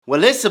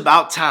Well, it's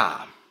about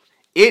time.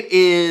 It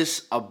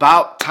is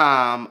about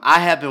time. I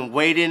have been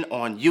waiting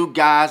on you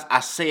guys.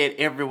 I say it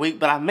every week,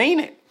 but I mean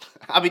it.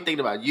 I be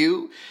thinking about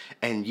you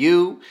and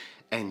you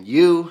and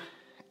you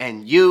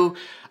and you.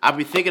 I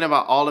be thinking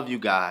about all of you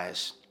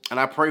guys, and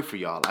I pray for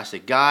y'all. I say,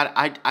 God,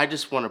 I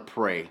just want to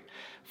pray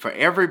for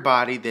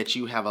everybody that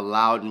you have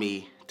allowed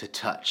me to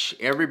touch,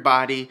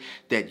 everybody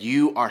that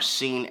you are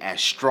seen as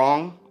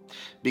strong,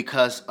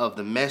 because of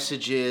the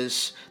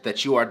messages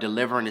that you are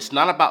delivering. It's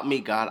not about me,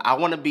 God. I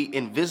want to be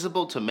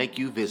invisible to make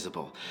you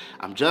visible.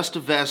 I'm just a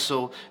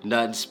vessel,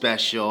 nothing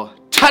special.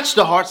 Touch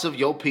the hearts of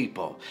your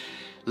people.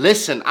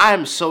 Listen, I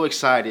am so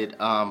excited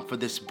for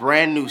this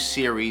brand new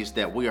series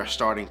that we are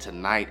starting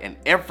tonight and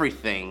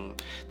everything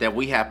that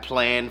we have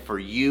planned for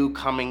you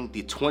coming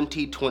the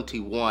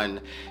 2021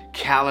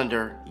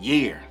 calendar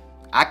year.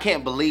 I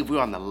can't believe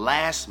we're on the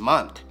last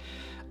month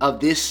of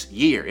this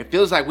year. It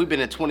feels like we've been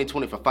in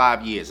 2020 for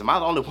 5 years. Am I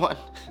the only one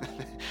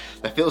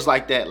that feels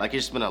like that? Like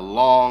it's been a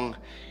long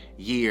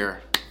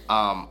year.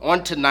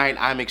 On tonight,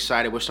 I'm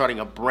excited. We're starting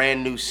a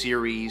brand new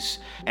series,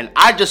 and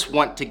I just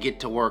want to get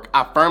to work.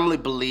 I firmly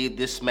believe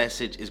this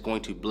message is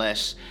going to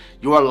bless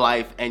your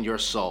life and your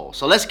soul.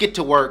 So let's get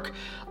to work.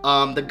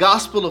 The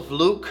Gospel of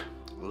Luke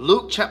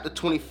chapter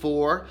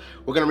 24.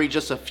 We're going to read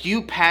just a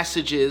few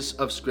passages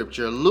of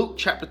scripture. Luke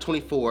chapter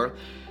 24,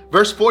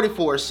 verse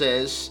 44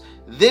 says,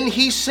 "Then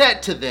he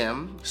said to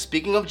them,"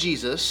 speaking of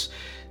Jesus,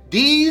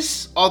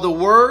 "These are the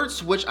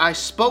words which I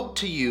spoke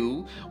to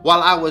you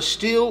while I was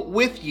still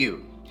with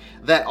you,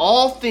 that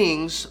all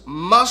things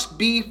must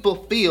be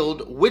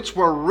fulfilled which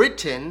were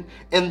written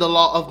in the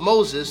law of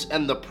Moses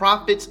and the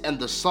prophets and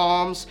the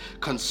Psalms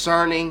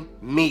concerning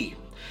me."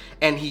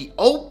 And he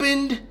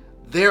opened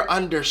their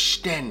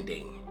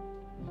understanding.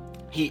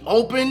 He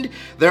opened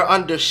their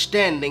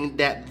understanding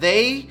that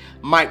they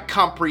might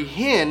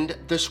comprehend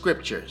the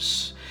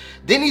scriptures.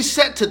 Then he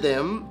said to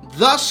them,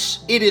 "Thus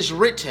it is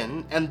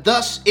written, and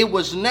thus it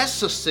was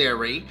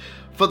necessary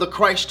for the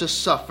Christ to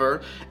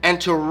suffer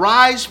and to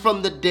rise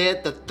from the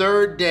dead the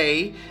third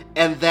day,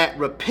 and that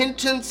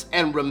repentance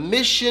and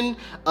remission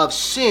of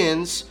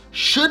sins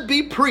should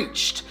be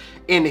preached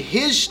in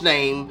his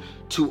name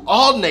to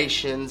all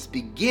nations,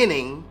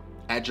 beginning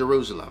at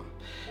Jerusalem.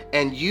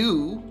 And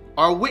you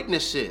are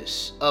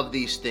witnesses of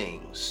these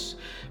things.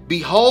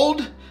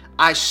 Behold,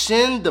 I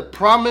send the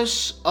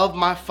promise of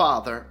my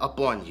Father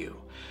upon you,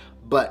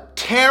 but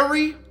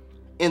tarry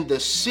in the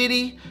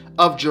city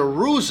of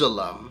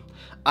Jerusalem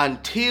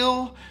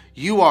until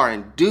you are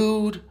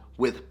endued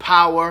with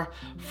power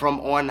from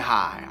on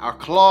high." Our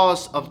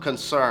clause of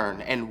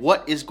concern and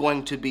what is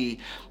going to be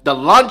the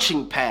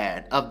launching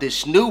pad of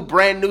this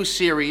brand new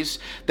series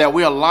that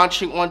we are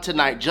launching on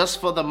tonight just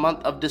for the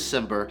month of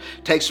December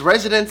takes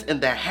residence in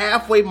the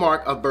halfway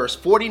mark of verse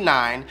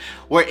 49,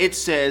 where it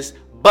says,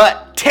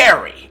 "But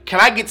tarry." Can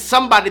I get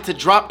somebody to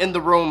drop in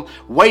the room,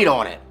 "Wait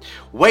on it,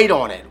 wait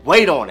on it,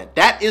 wait on it"?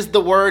 That is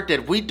the word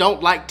that we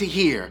don't like to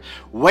hear.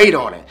 Wait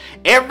on it.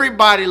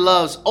 Everybody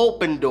loves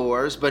open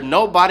doors, but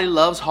nobody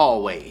loves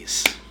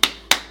hallways.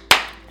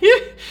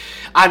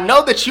 I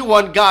know that you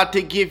want God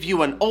to give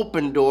you an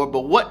open door,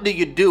 but what do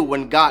you do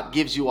when God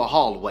gives you a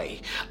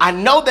hallway? I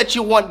know that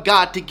you want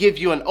God to give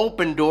you an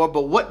open door,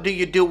 but what do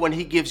you do when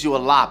he gives you a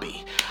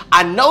lobby?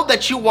 I know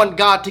that you want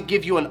God to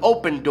give you an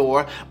open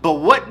door, but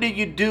what do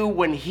you do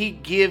when he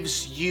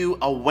gives you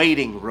a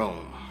waiting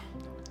room?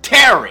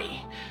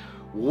 Tarry,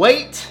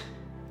 wait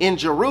in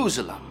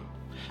Jerusalem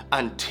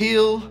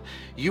until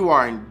you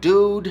are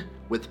endued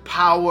with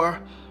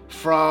power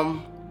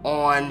from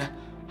on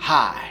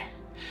high.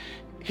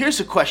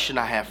 Here's a question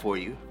I have for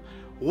you.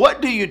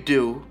 What do you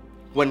do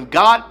when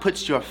God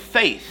puts your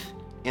faith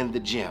in the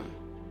gym?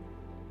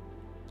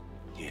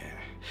 Yeah.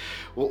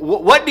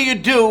 What do you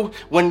do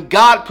when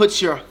God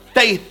puts your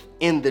faith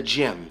in the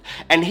gym?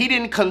 And he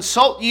didn't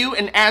consult you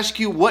and ask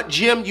you what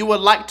gym you would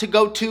like to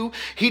go to.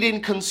 He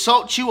didn't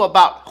consult you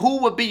about who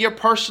would be your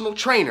personal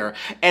trainer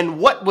and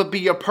what would be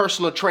your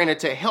personal trainer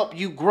to help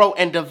you grow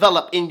and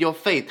develop in your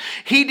faith.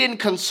 He didn't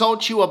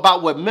consult you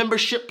about what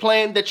membership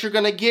plan that you're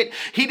going to get.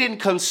 He didn't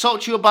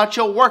consult you about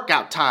your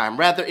workout time.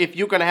 Rather, if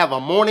you're going to have a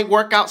morning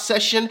workout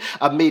session,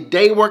 a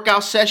midday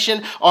workout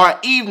session, or an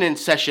evening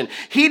session.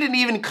 He didn't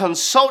even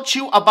consult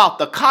you about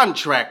the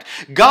contract.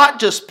 God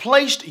just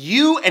placed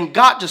you and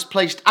God just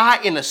placed I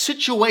in a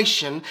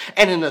situation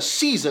and in a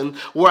season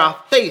where our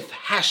faith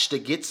has to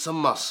get some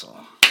muscle.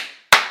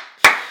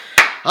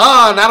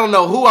 And I don't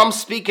know who I'm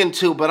speaking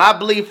to, but I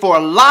believe for a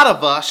lot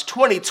of us,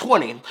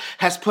 2020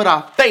 has put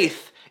our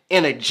faith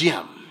in a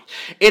gym.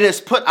 It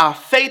has put our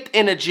faith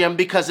in a gym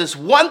because it's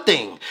one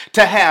thing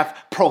to have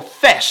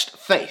professed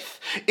faith.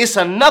 It's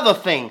another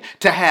thing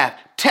to have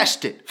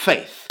tested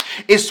faith.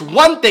 It's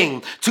one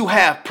thing to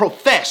have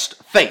professed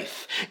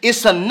faith.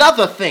 It's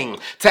another thing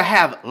to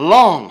have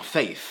long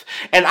faith.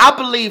 And I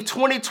believe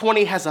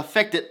 2020 has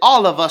affected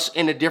all of us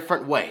in a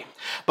different way.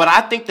 But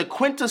I think the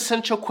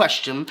quintessential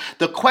question,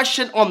 the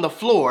question on the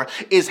floor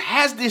is,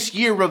 has this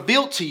year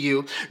revealed to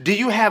you, do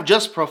you have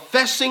just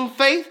professing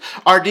faith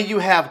or do you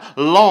have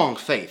long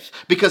faith?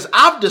 Because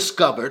I've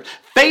discovered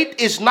faith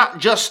is not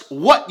just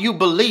what you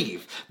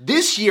believe.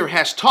 This year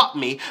has taught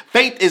me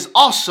faith is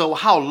also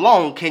how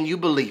long can you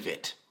believe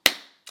it.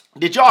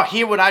 Did y'all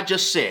hear what I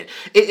just said?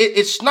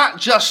 It's not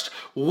just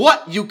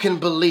what you can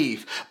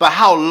believe, but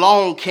how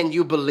long can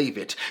you believe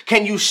it?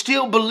 Can you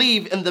still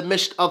believe in the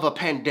midst of a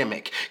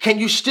pandemic? Can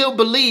you still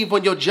believe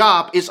when your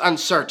job is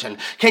uncertain?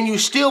 Can you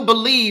still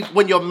believe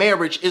when your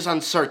marriage is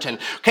uncertain?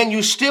 Can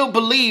you still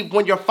believe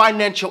when your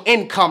financial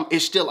income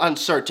is still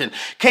uncertain?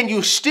 Can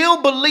you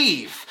still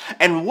believe?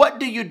 And what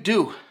do you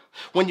do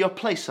when your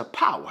place of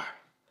power,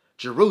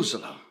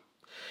 Jerusalem,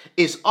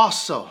 is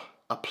also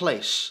a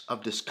place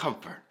of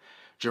discomfort?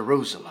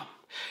 Jerusalem.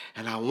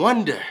 And I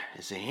wonder,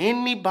 is there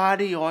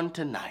anybody on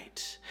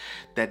tonight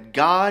that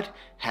God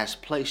has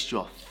placed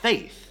your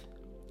faith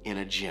in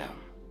a gym?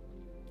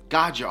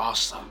 God, you're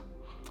awesome.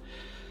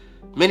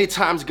 Many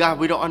times, God,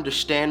 we don't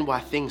understand why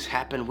things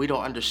happen. We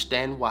don't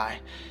understand why,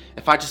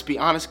 if I just be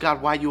honest,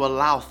 God, why you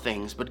allow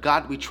things. But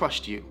God, we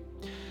trust you.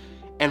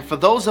 And for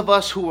those of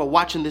us who are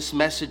watching this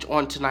message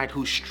on tonight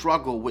who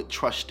struggle with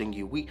trusting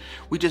you,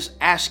 we just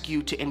ask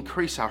you to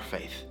increase our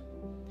faith.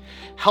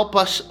 Help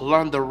us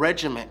learn the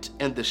regiment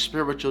in the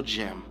spiritual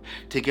gym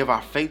to give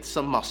our faith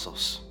some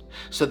muscles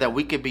so that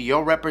we can be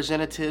your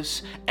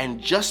representatives. And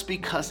just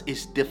because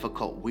it's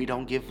difficult, we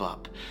don't give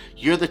up.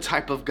 You're the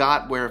type of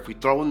God where if we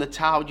throw in the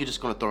towel, you're just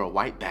going to throw it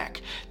right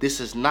back. This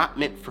is not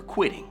meant for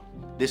quitting.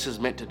 This is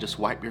meant to just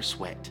wipe your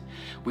sweat.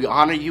 We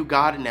honor you,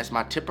 God, and as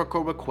my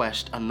typical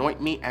request,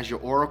 anoint me as your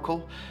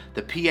oracle,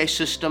 the PA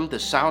system, the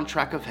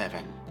soundtrack of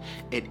heaven.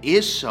 It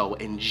is so.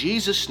 In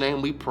Jesus'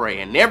 name we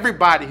pray. And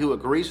everybody who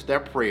agrees with their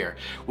prayer,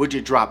 would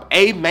you drop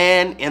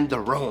amen in the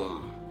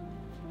room?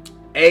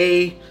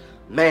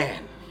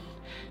 Amen.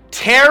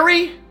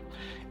 Tarry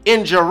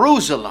in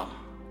Jerusalem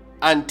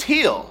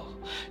until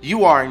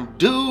you are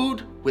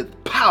endued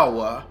with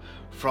power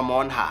from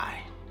on high.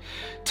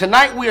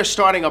 Tonight we are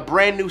starting a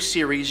brand new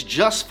series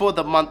just for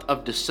the month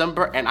of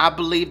December, and I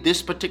believe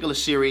this particular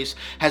series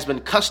has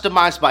been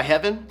customized by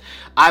heaven.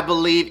 I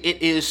believe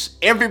it is,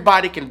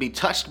 everybody can be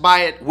touched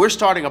by it. We're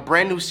starting a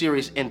brand new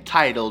series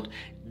entitled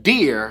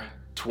Dear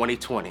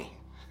 2020.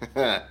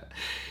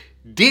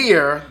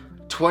 Dear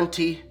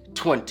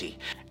 2020.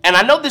 And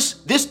I know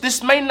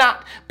this may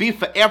not be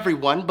for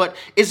everyone, but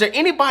is there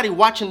anybody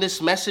watching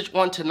this message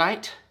on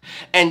tonight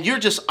and you're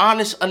just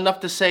honest enough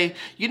to say,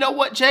 you know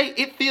what, Jay,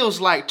 it feels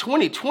like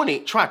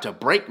 2020 tried to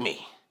break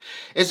me?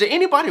 Is there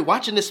anybody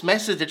watching this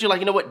message that you're like,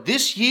 you know what,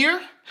 this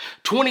year,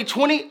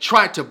 2020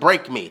 tried to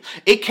break me?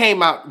 It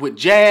came out with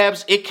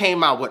jabs. It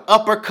came out with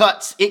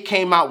uppercuts. It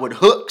came out with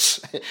hooks.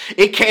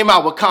 It came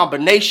out with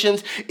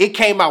combinations. It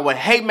came out with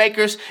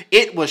haymakers.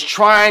 It was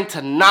trying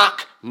to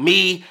knock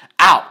me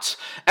out.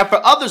 And for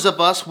others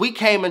of us, we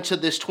came into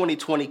this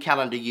 2020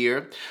 calendar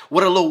year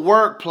with a little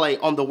wordplay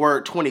on the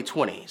word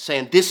 2020,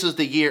 saying this is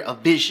the year of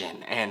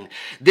vision, and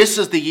this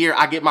is the year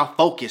I get my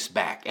focus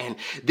back, and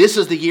this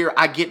is the year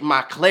I get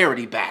my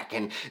clarity back,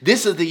 and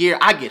this is the year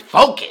I get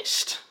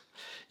focused.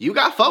 You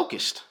got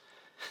focused.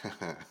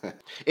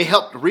 It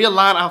helped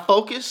realign our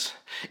focus.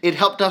 It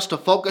helped us to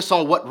focus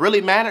on what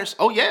really matters.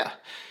 Oh yeah,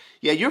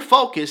 your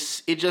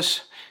focus, it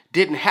just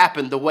didn't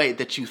happen the way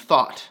that you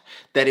thought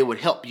that it would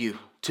help you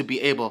to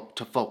be able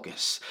to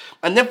focus.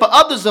 And then for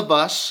others of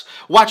us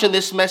watching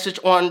this message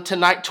on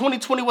tonight,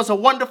 2020 was a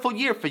wonderful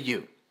year for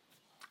you.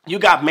 You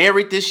got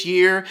married this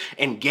year,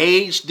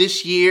 engaged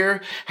this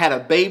year, had a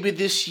baby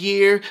this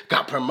year,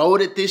 got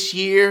promoted this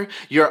year.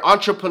 Your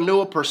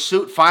entrepreneurial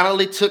pursuit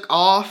finally took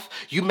off.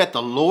 You met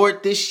the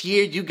Lord this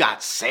year. You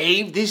got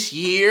saved this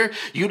year.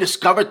 You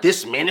discovered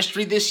this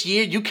ministry this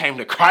year. You came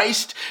to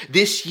Christ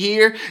this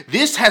year.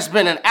 This has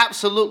been an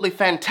absolutely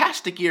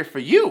fantastic year for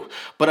you.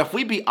 But if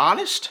we be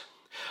honest,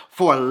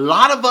 for a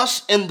lot of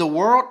us in the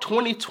world,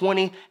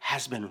 2020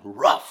 has been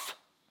rough.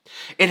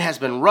 It has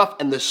been rough,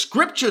 and the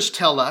scriptures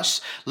tell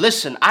us,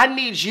 listen, I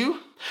need you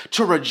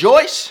to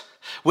rejoice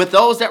with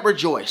those that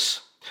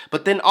rejoice,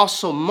 but then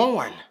also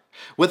mourn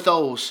with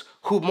those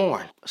who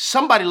mourn.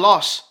 Somebody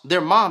lost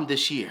their mom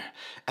this year,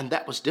 and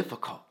that was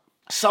difficult.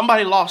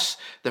 Somebody lost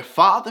their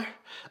father,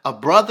 a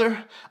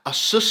brother, a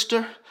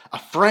sister, a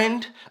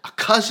friend, a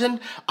cousin,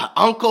 an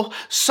uncle.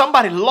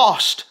 Somebody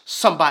lost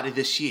somebody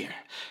this year.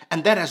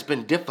 And that has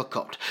been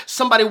difficult.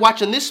 Somebody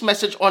watching this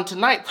message on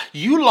tonight,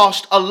 you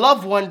lost a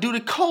loved one due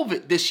to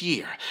COVID this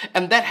year.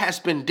 And that has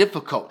been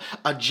difficult.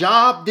 A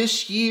job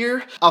this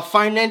year, a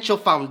financial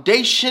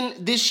foundation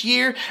this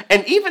year,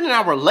 and even in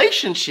our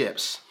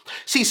relationships.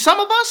 See,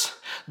 some of us,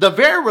 the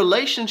very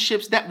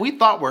relationships that we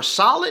thought were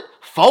solid,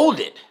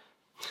 folded.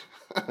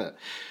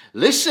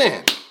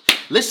 Listen,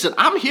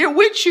 I'm here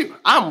with you.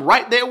 I'm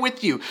right there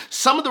with you.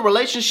 Some of the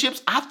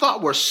relationships I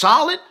thought were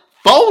solid,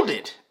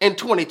 folded in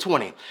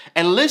 2020.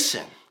 And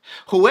listen,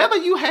 whoever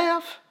you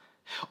have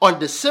on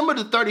December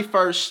the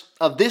 31st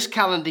of this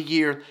calendar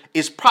year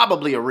is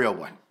probably a real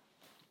one.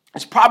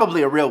 It's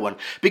probably a real one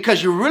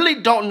because you really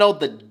don't know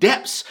the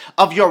depths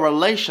of your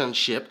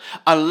relationship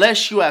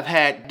unless you have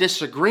had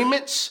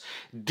disagreements,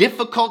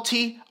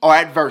 difficulty, or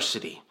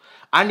adversity.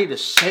 I need to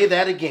say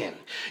that again.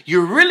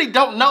 You really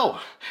don't know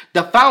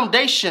the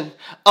foundation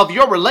of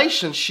your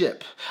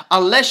relationship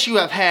unless you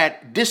have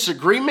had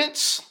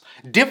disagreements,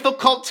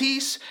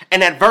 difficulties,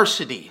 and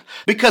adversity.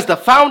 Because the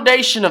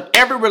foundation of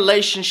every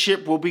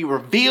relationship will be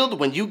revealed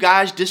when you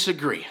guys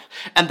disagree.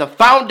 And the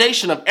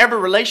foundation of every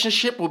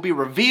relationship will be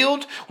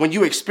revealed when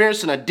you're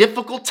experiencing a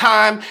difficult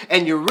time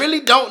and you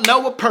really don't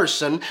know a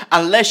person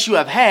unless you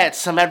have had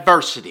some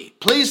adversity.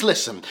 Please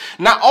listen.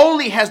 Not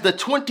only has the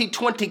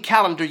 2020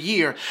 calendar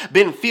year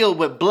been filled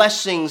with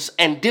blessings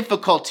and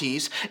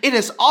difficulties, it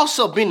has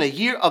also been a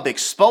year of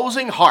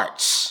exposing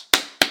hearts.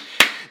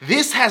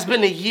 This has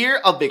been a year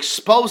of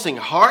exposing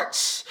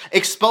hearts,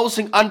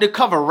 exposing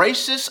undercover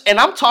racists, and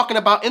I'm talking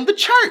about in the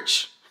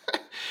church.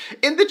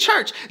 In the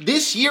church,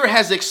 this year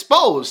has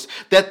exposed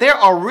that there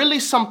are really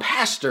some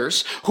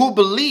pastors who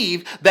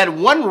believe that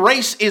one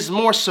race is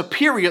more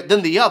superior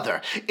than the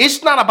other.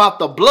 It's not about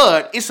the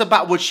blood, it's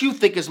about what you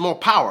think is more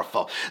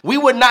powerful. We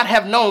would not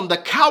have known the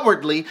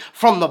cowardly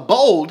from the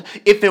bold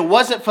if it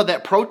wasn't for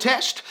that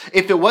protest,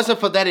 if it wasn't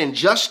for that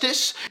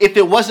injustice, if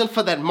it wasn't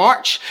for that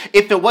march,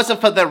 if it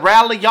wasn't for that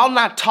rally. Y'all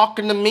not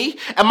talking to me.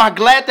 Am I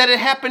glad that it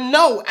happened?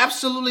 No,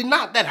 absolutely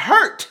not. That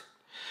hurt.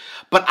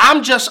 But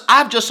I've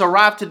just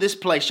arrived to this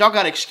place. Y'all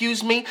got to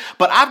excuse me,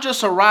 but I've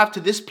just arrived to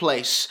this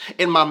place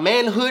in my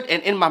manhood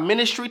and in my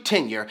ministry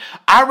tenure.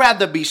 I'd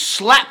rather be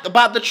slapped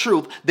about the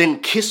truth than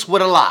kissed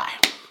with a lie.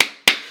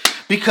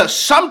 Because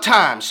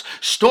sometimes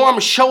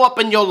storms show up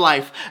in your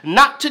life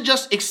not to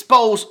just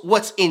expose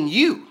what's in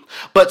you,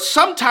 but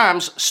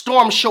sometimes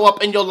storms show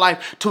up in your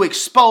life to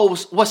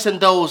expose what's in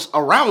those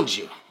around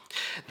you.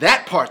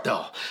 That part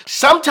though.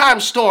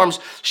 Sometimes storms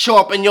show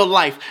up in your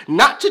life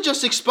not to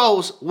just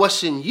expose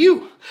what's in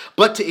you,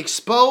 but to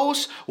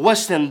expose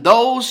what's in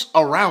those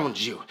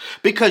around you.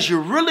 Because you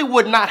really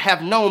would not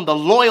have known the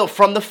loyal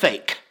from the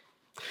fake.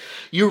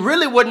 You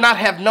really would not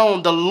have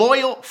known the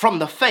loyal from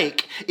the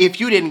fake if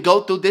you didn't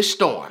go through this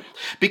storm.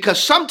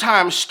 Because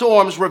sometimes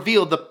storms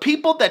reveal the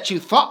people that you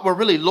thought were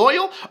really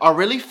loyal are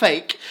really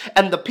fake,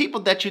 and the people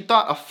that you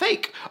thought are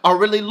fake are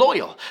really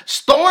loyal.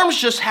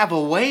 Storms just have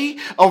a way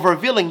of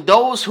revealing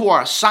those who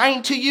are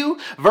assigned to you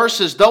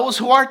versus those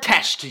who are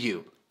attached to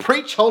you.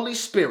 Preach, Holy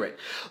Spirit.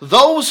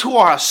 Those who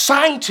are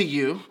assigned to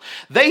you,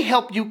 they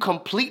help you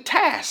complete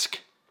tasks.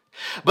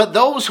 But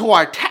those who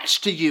are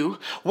attached to you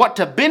want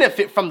to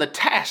benefit from the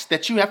task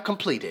that you have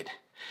completed.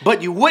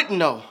 But you wouldn't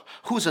know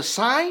who's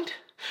assigned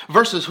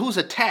versus who's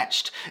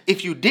attached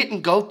if you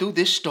didn't go through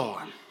this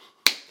storm.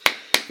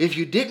 If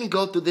you didn't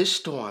go through this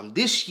storm,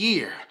 this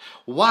year,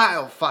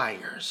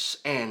 wildfires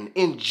and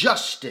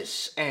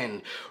injustice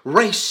and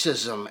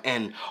racism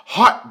and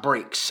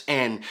heartbreaks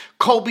and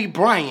Kobe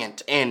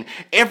Bryant and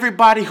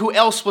everybody who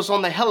else was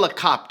on the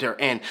helicopter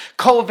and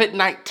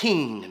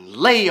COVID-19 and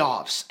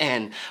layoffs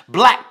and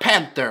Black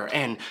Panther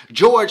and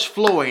George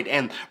Floyd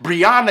and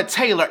Breonna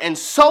Taylor and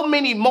so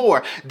many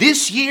more.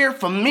 This year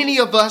for many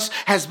of us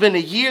has been a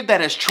year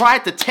that has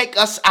tried to take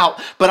us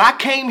out. But I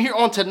came here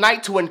on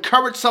tonight to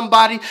encourage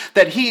somebody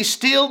that he is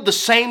still the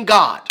same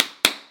God.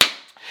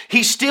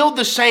 He's still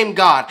the same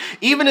God.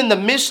 Even in the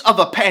midst of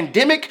a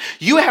pandemic,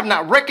 you have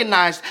not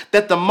recognized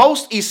that the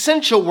most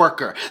essential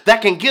worker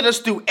that can get us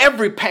through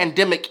every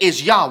pandemic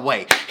is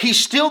Yahweh. He's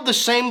still the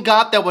same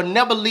God that will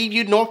never leave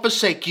you nor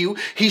forsake you.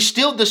 He's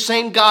still the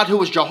same God who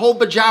is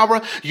Jehovah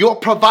Jireh, your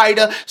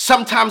provider.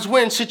 Sometimes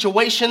we're in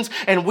situations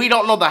and we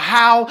don't know the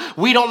how,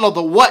 we don't know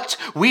the what,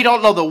 we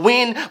don't know the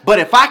when, but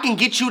if I can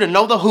get you to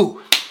know the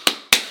who.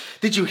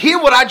 Did you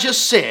hear what I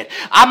just said?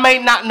 I may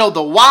not know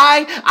the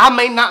why, I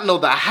may not know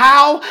the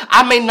how,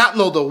 I may not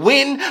know the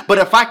when, but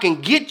if I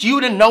can get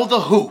you to know the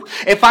who,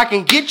 if I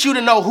can get you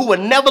to know who will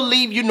never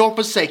leave you nor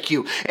forsake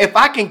you, if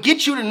I can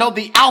get you to know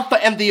the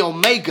Alpha and the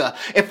Omega,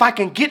 if I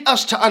can get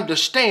us to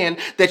understand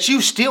that you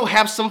still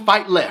have some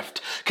fight left.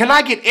 Can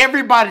I get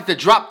everybody to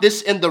drop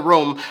this in the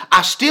room?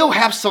 I still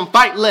have some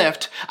fight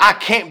left. I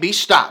can't be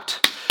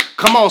stopped.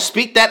 Come on,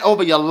 speak that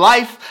over your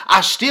life.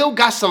 I still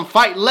got some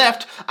fight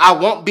left. I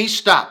won't be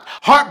stopped.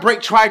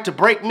 Heartbreak tried to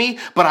break me,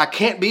 but I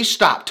can't be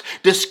stopped.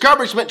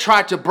 Discouragement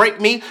tried to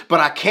break me, but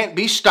I can't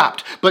be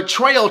stopped.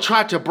 Betrayal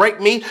tried to break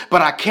me,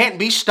 but I can't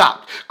be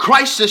stopped.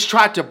 Crisis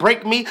tried to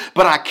break me,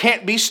 but I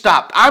can't be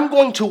stopped. I'm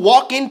going to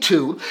walk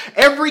into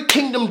every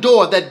kingdom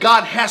door that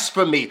God has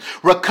for me.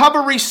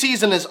 Recovery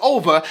season is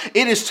over.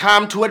 It is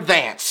time to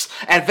advance.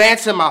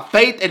 Advance in my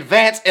faith,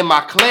 advance in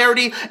my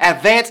clarity,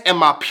 advance in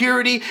my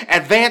purity,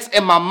 advance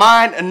in my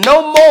mind.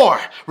 No more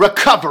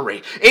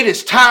recovery. It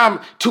is time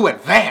to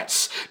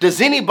advance.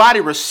 Does anybody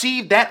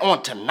receive that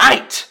on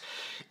tonight?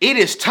 It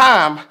is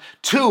time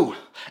to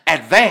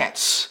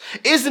advance.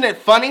 Isn't it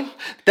funny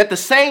that the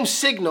same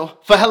signal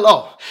for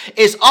hello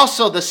is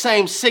also the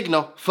same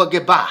signal for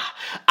goodbye?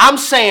 I'm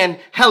saying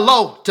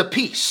hello to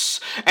peace,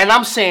 and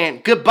I'm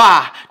saying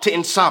goodbye to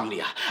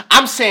insomnia.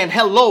 I'm saying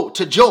hello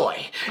to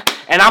joy,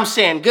 and I'm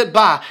saying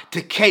goodbye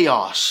to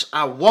chaos.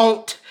 I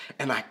won't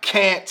and I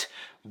can't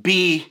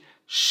be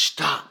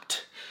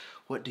stopped.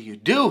 What do you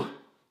do?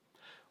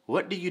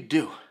 What do you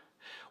do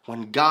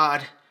when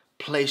God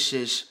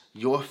places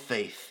your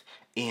faith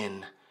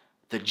in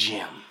the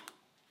gym?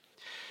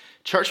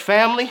 Church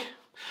family,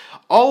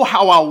 oh,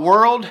 how our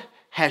world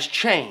has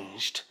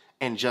changed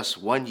in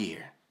just 1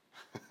 year.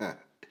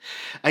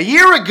 A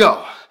year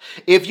ago,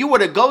 if you were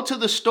to go to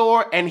the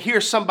store and hear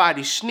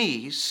somebody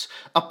sneeze,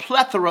 a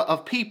plethora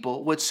of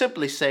people would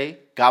simply say,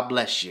 God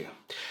bless you.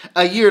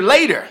 A year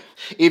later,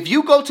 if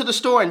you go to the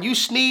store and you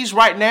sneeze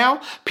right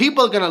now,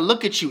 people are going to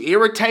look at you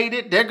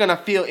irritated. They're going to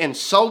feel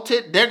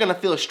insulted. They're going to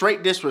feel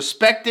straight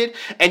disrespected.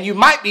 And you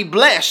might be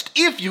blessed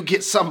if you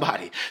get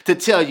somebody to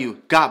tell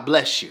you, God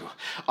bless you.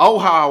 Oh,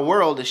 how our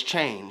world has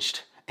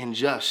changed in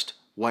just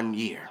 1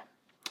 year.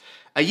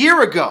 A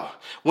year ago,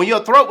 when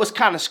your throat was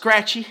kind of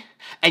scratchy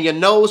and your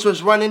nose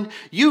was running,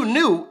 you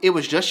knew it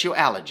was just your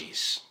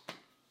allergies.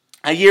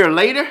 A year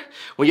later,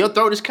 when your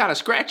throat is kind of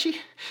scratchy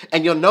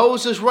and your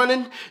nose is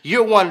running,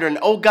 you're wondering,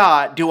 oh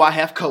God, do I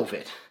have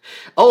COVID?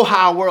 Oh,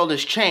 how our world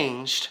has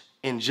changed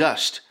in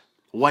just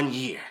 1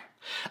 year.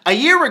 A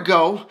year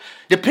ago,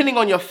 depending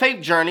on your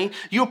faith journey,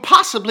 you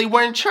possibly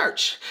were in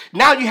church.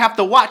 Now you have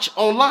to watch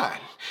online.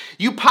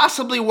 You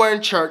possibly were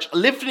in church,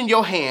 lifting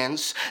your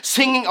hands,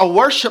 singing a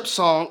worship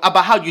song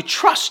about how you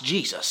trust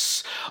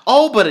Jesus.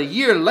 Oh, but a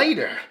year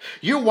later,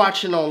 you're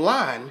watching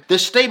online. The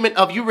statement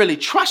of you really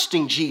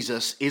trusting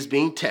Jesus is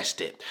being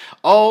tested.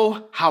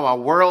 Oh, how our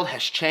world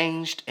has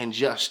changed in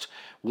just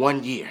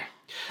 1 year.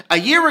 A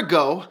year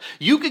ago,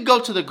 you could go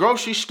to the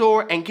grocery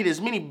store and get as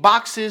many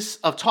boxes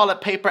of toilet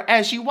paper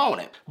as you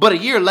wanted. But a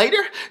year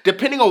later,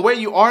 depending on where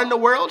you are in the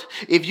world,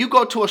 if you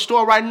go to a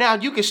store right now,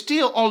 you can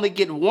still only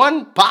get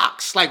one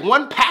box, like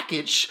one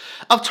package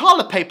of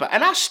toilet paper.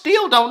 And I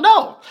still don't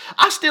know.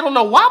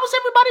 Why was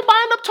everybody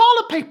buying up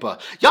toilet paper?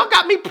 Y'all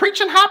got me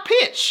preaching high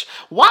pitch.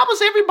 Why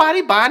was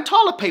everybody buying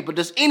toilet paper?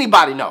 Does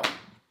anybody know?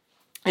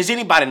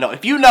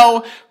 If you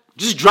know,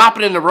 just drop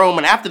it in the room,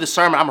 and after the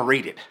sermon, I'm going to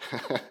read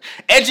it.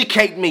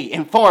 Educate me,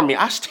 inform me.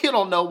 I still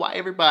don't know why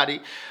everybody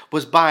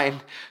was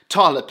buying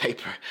toilet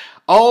paper.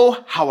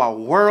 Oh, how our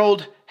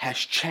world has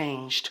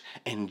changed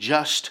in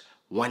just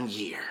 1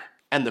 year.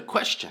 And the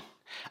question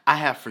I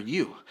have for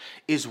you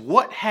is,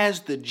 what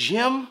has the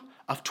gym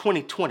of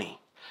 2020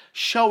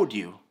 showed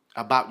you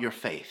about your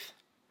faith?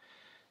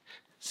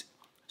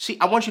 See,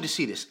 I want you to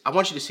see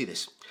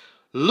this.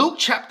 Luke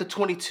chapter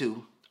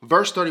 22,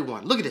 verse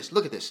 31. Look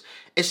at this.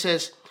 It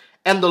says,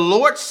 and the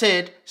Lord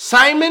said,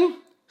 Simon,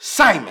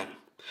 Simon,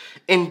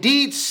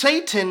 indeed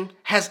Satan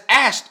has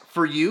asked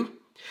for you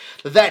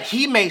that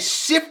he may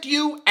sift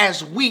you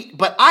as wheat,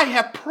 but I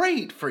have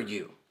prayed for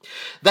you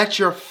that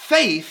your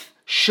faith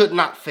should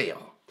not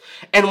fail.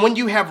 And when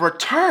you have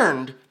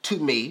returned to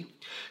me,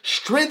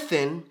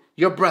 strengthen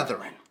your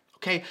brethren.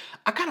 Okay,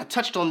 I kind of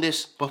touched on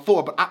this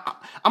before, but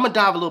I'm going to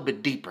dive a little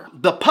bit deeper.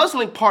 The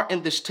puzzling part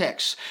in this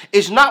text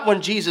is not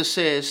when Jesus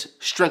says,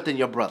 strengthen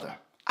your brother.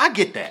 I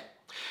get that.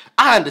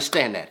 I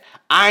understand that.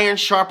 Iron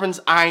sharpens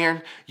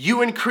iron.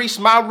 You increase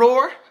my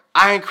roar,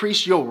 I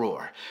increase your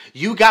roar.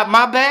 You got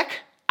my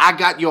back, I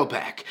got your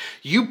back.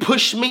 You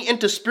push me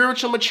into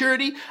spiritual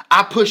maturity,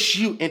 I push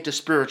you into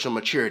spiritual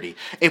maturity.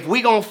 If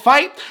we gonna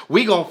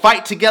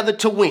fight together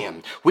to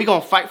win. We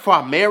gonna fight for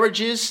our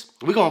marriages.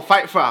 We gonna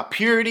fight for our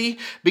purity,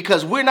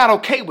 because we're not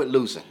okay with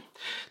losing.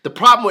 The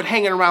problem with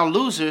hanging around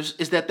losers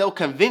is that they'll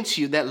convince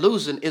you that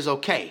losing is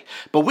okay.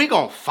 But we're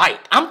going to fight.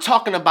 I'm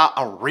talking about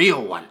a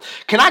real one.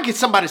 Can I get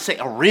somebody to say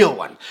a real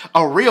one?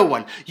 A real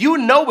one. You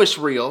know it's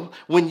real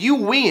when you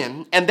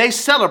win and they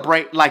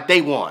celebrate like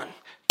they won.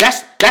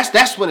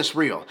 That's when it's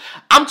real.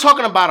 I'm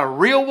talking about a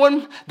real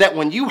one that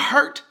when you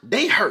hurt,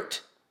 they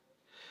hurt.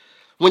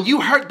 When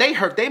you hurt, they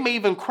hurt. They may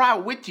even cry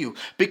with you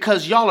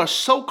because y'all are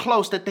so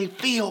close that they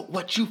feel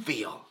what you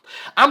feel.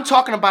 I'm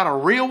talking about a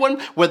real one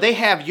where they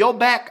have your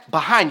back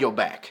behind your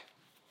back.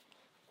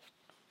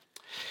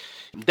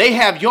 They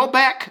have your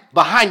back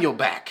behind your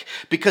back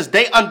because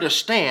they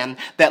understand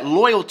that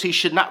loyalty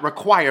should not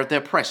require their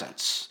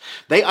presence.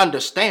 They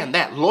understand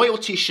that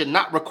loyalty should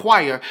not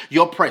require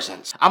your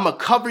presence. I'm going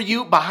to cover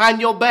you behind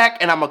your back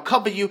and I'm going to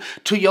cover you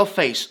to your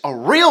face. A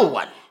real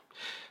one.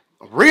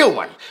 A real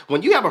one.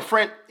 When you have a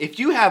friend, if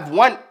you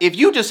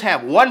just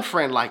have one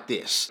friend like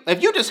this,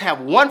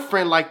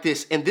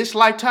 in this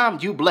lifetime,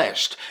 you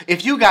blessed.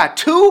 If you got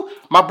two,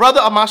 my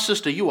brother or my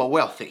sister, you are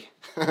wealthy.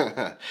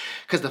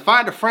 Because to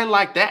find a friend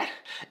like that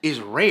is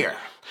rare.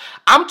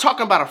 I'm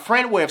talking about a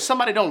friend where if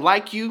somebody don't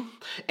like you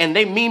and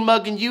they mean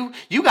mugging you,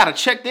 you got to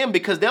check them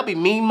because they'll be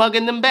mean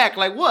mugging them back.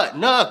 Like what?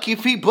 No, keep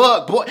feet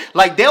bug, boy.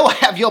 Like they'll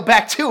have your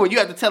back too. And you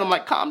have to tell them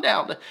like, calm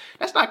down.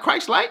 That's not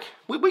Christ-like.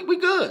 We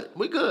good.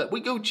 We good.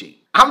 We Gucci.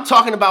 I'm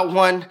talking about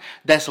one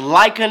that's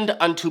likened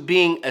unto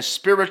being a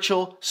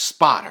spiritual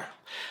spotter.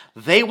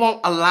 They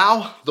won't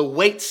allow the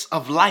weights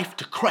of life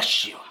to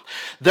crush you.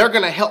 They're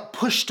going to help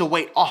push the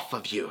weight off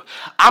of you.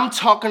 I'm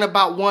talking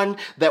about one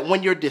that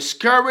when you're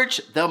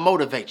discouraged, they'll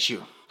motivate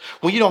you.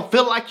 When you don't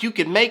feel like you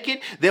can make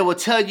it, they will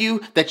tell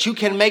you that you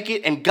can make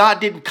it and God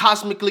didn't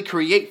cosmically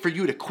create for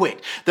you to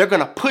quit. They're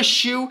going to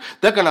push you,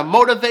 they're going to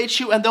motivate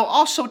you, and they'll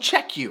also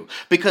check you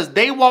because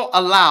they won't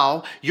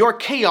allow your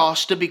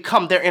chaos to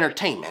become their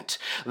entertainment.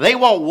 They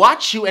won't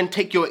watch you and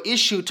take your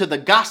issue to the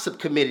gossip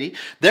committee.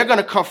 They're going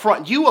to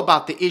confront you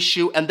about the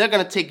issue and they're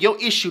going to take your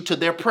issue to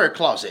their prayer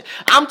closet.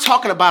 I'm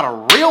talking about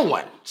a real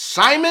one.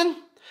 Simon,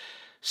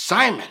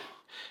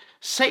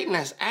 Satan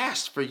has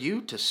asked for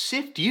you to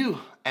sift you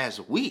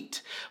as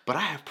wheat, but I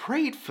have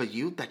prayed for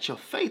you that your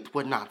faith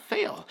would not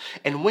fail.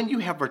 And when you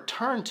have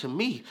returned to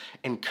me,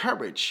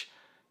 encourage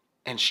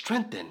and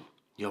strengthen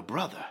your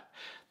brother.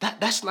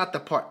 That's not the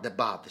part that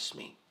bothers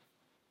me.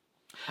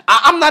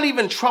 I'm not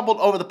even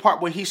troubled over the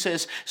part where he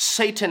says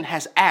Satan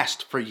has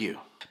asked for you.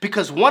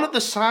 Because one of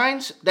the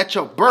signs that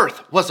your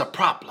birth was a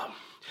problem.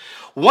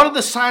 One of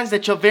the signs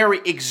that your very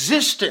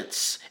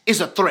existence is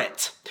a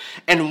threat.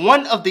 And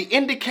one of the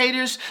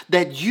indicators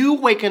that you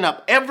waking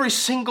up every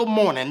single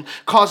morning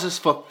causes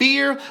for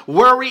fear,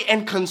 worry,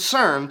 and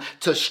concern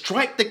to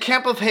strike the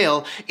camp of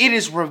hell. It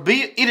is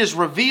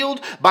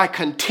revealed by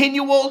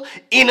continual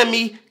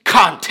enemy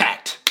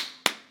contact.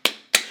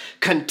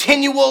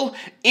 Continual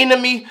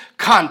enemy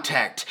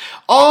contact.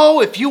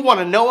 Oh, if you want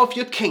to know of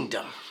your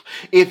kingdom,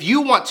 if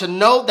you want to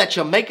know that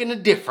you're making a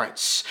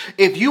difference,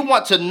 if you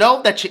want to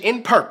know that you're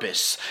in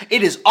purpose,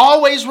 it is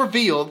always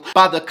revealed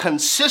by the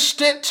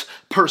consistent,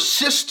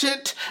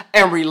 persistent,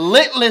 and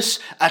relentless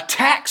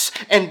attacks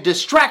and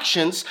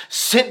distractions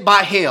sent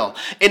by hell.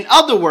 In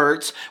other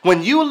words,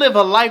 when you live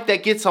a life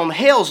that gets on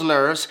hell's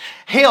nerves,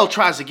 hell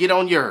tries to get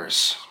on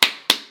yours.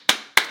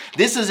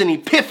 This is an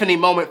epiphany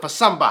moment for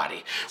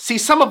somebody. See,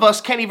 some of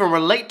us can't even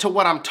relate to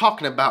what I'm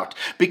talking about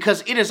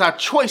because it is our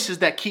choices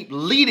that keep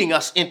leading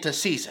us into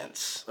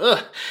seasons.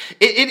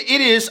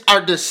 It is our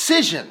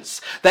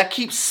decisions that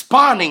keep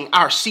spawning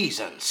our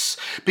seasons.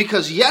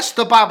 Because yes,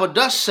 the Bible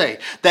does say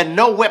that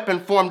no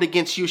weapon formed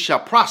against you shall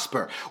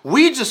prosper.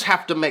 We just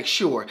have to make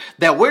sure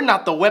that we're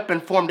not the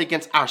weapon formed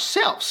against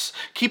ourselves,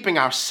 keeping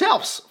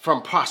ourselves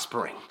from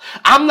prospering.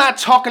 I'm not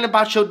talking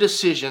about your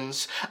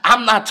decisions.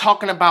 I'm not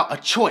talking about a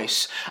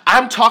choice.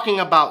 I'm talking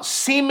about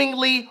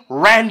seemingly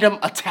random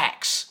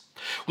attacks.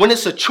 When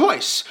it's a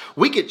choice,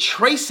 we could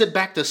trace it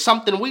back to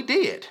something we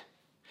did.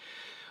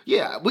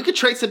 Yeah, we could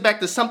trace it back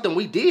to something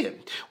we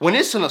did. When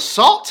it's an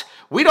assault,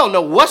 we don't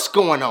know what's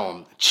going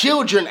on.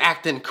 Children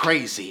acting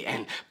crazy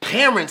and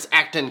parents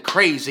acting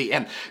crazy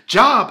and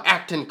job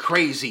acting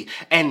crazy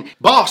and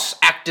boss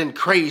acting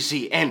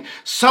crazy and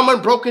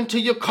someone broke into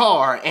your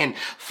car and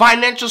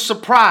financial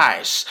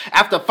surprise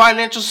after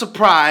financial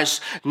surprise,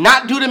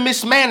 not due to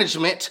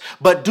mismanagement,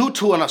 but due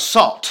to an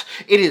assault.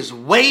 It is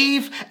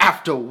wave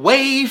after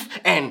wave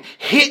and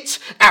hit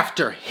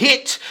after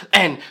hit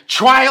and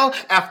trial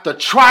after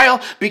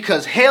trial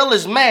because hell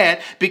is mad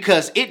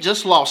because it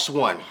just lost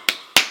one.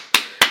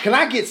 Can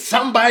I get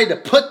somebody to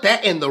put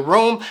that in the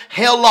room?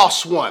 Hell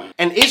lost one.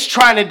 And it's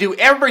trying to do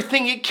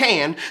everything it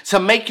can to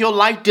make your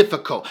life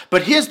difficult.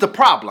 But here's the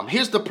problem.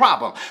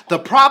 The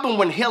problem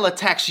when hell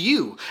attacks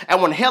you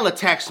and when hell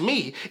attacks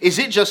me is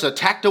it just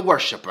attacked a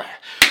worshiper.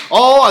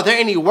 Oh, are there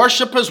any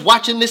worshipers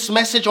watching this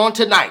message on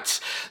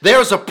tonight?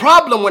 There's a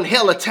problem when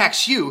hell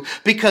attacks you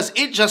because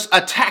it just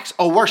attacks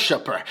a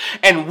worshiper.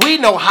 And we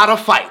know how to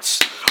fight.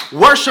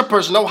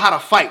 Worshipers know how to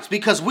fight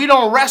because we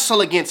don't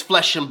wrestle against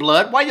flesh and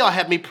blood. Why y'all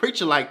have me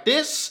preaching like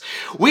this?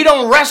 We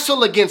don't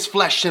wrestle against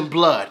flesh and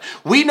blood.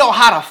 We know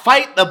how to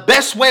fight. The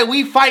best way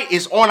we fight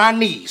is on our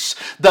knees.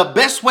 The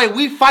best way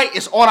we fight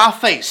is on our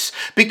face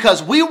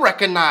because we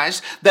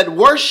recognize that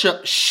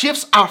worship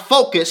shifts our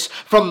focus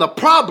from the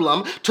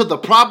problem to the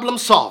problem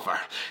solver.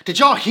 Did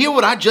y'all hear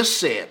what I just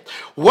said?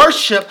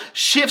 Worship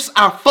shifts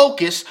our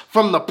focus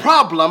from the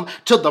problem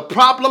to the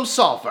problem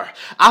solver.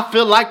 I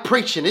feel like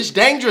preaching. It's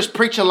dangerous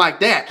preaching like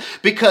that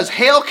because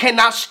hell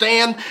cannot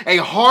stand a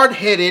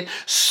hard-headed,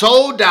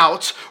 sold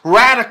out,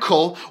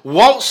 radical,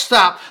 won't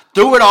stop,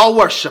 through it all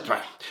worshiper.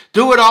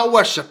 Do it all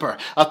worshiper.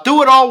 A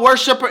through it all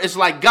worshiper is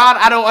like, God,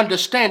 I don't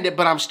understand it,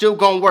 but I'm still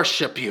going to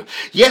worship you.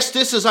 Yes,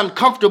 this is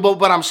uncomfortable,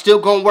 but I'm still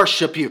going to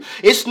worship you.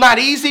 It's not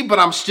easy, but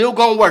I'm still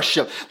going to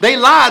worship. They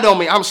lied on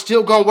me. I'm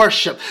still going to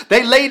worship.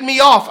 They laid me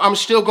off. I'm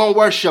still going to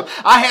worship.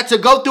 I had to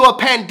go through a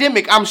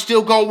pandemic. I'm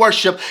still going to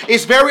worship.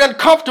 It's very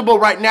uncomfortable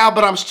right now,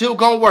 but I'm still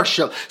going to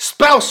worship.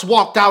 Spouse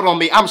walked out on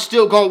me. I'm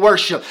still going to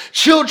worship.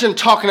 Children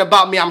talking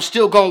about me. I'm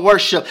still going to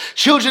worship.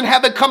 Children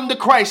haven't come to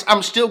Christ.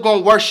 I'm still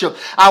going to worship.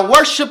 I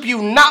worship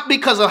you not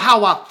because of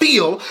how I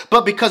feel,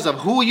 but because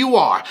of who you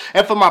are.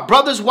 And for my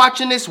brothers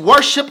watching this,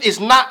 worship is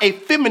not a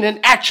feminine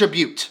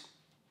attribute.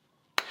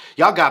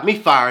 Y'all got me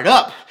fired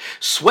up,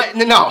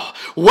 sweating and all.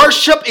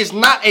 Worship is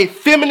not a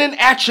feminine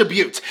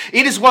attribute.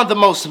 It is one of the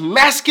most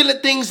masculine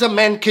things a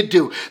man could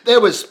do.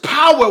 There is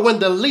power when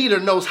the leader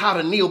knows how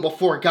to kneel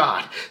before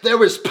God.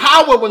 There is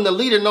power when the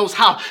leader knows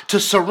how to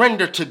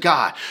surrender to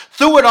God.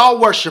 Through it all,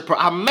 worshiper.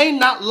 I may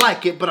not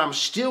like it, but I'm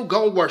still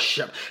going to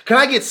worship. Can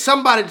I get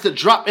somebody to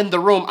drop in the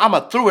room? I'm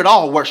a through it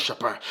all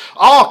worshiper.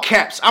 All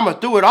caps. I'm a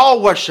through it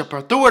all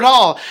worshiper. Through it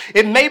all.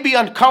 It may be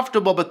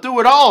uncomfortable, but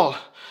through it all,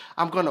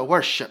 I'm going to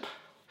worship.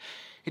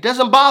 It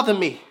doesn't bother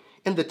me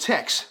in the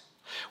text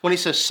when he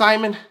says,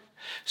 Simon,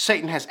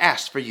 Satan has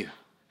asked for you.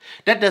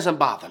 That doesn't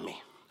bother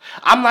me.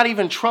 I'm not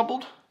even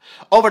troubled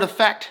over the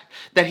fact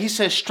that he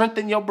says,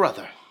 strengthen your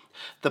brother.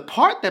 The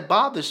part that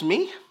bothers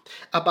me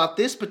about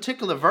this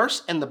particular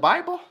verse in the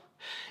Bible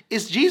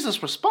is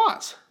Jesus'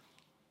 response.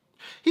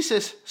 He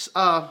says,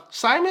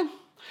 Simon,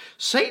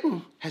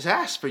 Satan has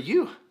asked for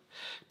you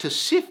to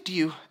sift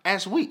you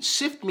as wheat.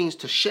 Sift means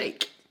to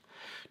shake.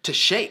 To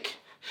shake.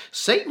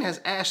 Satan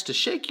has asked to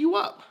shake you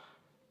up.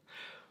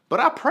 But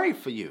I pray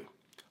for you.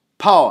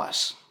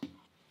 Pause.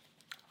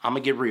 I'm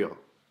going to get real.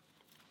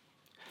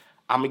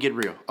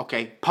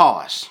 Okay,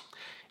 pause.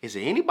 Is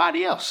there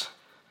anybody else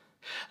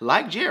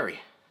like Jerry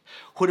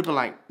who would have been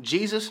like,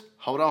 Jesus,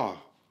 hold on.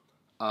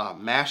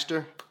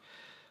 Master,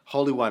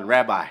 Holy One,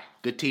 Rabbi,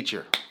 good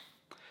teacher.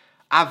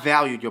 I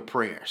value your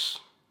prayers.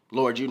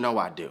 Lord, you know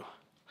I do.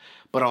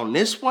 But on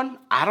this one,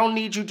 I don't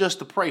need you just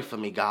to pray for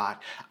me, God.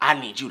 I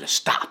need you to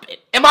stop it.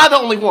 Am I the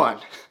only one?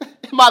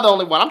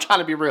 I'm trying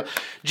to be real.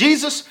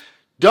 Jesus,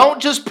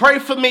 don't just pray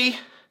for me.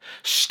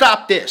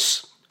 Stop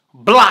this.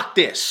 Block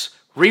this.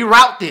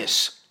 Reroute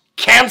this.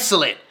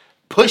 Cancel it.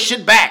 Push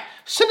it back.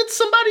 Send it to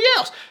somebody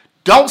else.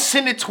 Don't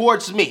send it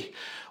towards me.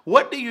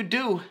 What do you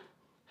do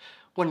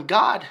when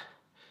God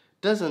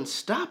doesn't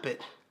stop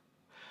it,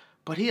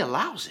 but he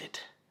allows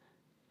it?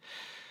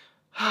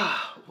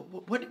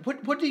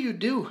 What do you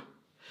do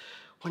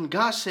when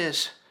God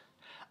says,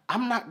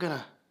 I'm not going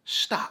to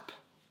stop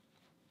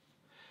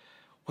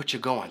what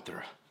you're going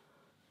through?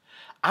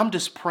 I'm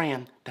just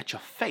praying that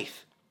your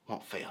faith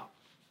won't fail.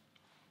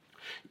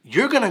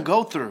 You're going to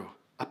go through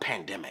a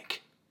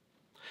pandemic.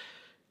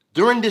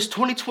 During this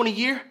 2020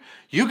 year,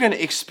 you're going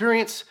to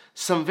experience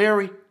some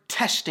very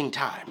testing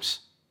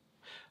times.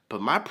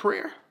 But my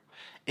prayer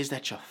is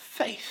that your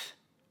faith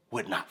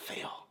would not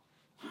fail.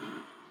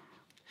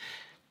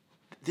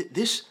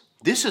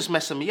 This is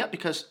messing me up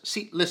because,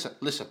 see,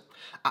 listen.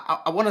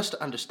 I want us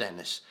to understand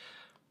this.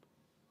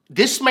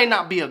 This may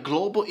not be a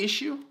global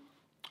issue,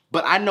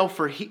 but I know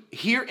for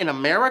here in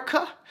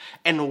America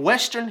and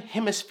Western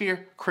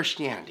Hemisphere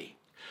Christianity,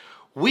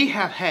 we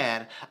have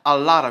had a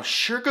lot of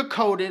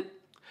sugar-coated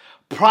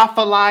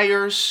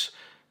propheliers,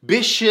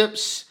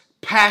 bishops,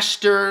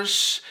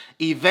 pastors,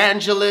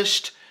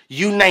 evangelists,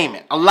 you name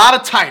it. A lot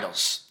of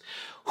titles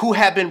who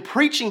have been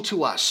preaching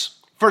to us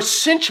for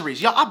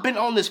centuries. Y'all, I've been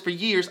on this for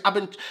years. I've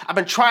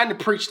been trying to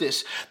preach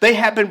this. They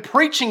have been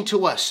preaching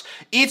to us.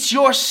 It's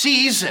your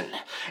season.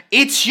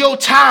 It's your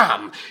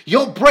time.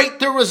 Your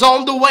breakthrough is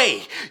on the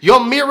way. Your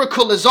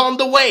miracle is on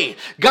the way.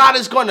 God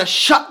is going to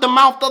shut the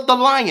mouth of the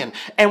lion.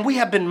 And we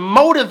have been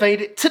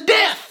motivated to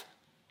death.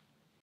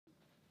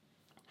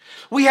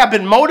 We have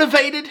been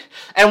motivated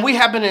and we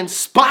have been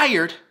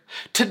inspired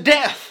to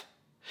death.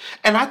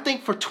 And I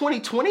think for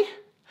 2020,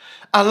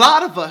 a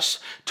lot of us,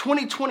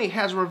 2020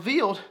 has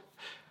revealed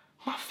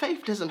my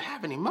faith doesn't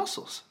have any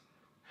muscles.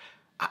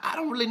 I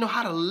don't really know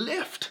how to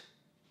lift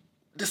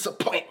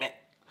disappointment.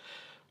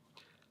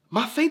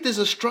 My faith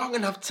isn't strong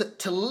enough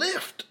to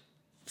lift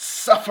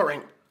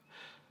suffering.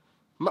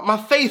 My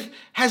faith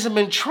hasn't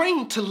been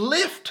trained to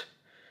lift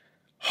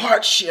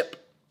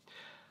hardship.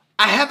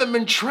 I haven't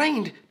been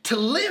trained to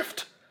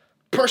lift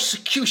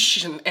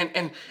persecution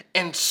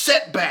and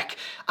setback.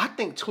 I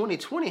think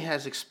 2020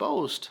 has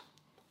exposed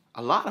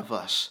a lot of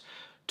us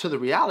to the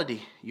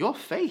reality your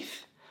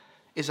faith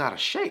is out of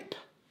shape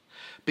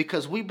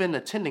because we've been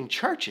attending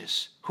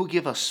churches who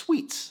give us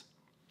sweets.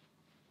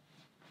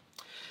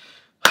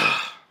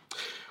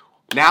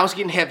 Now it's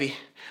getting heavy.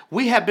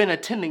 We have been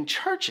attending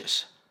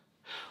churches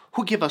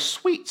who give us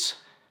sweets.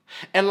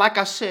 And like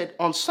I said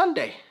on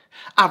Sunday,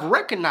 I've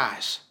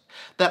recognized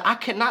that I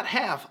cannot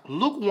have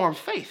lukewarm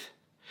faith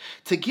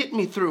to get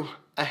me through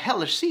a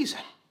hellish season.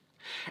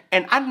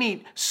 And I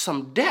need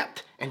some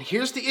depth. And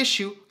here's the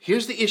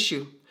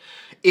issue.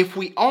 If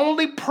we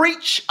only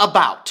preach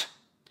about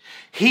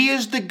he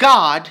is the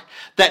God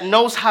that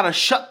knows how to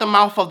shut the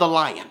mouth of the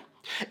lion.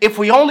 If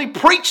we only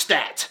preach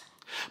that,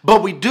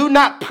 but we do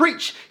not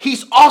preach,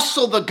 he's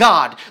also the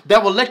God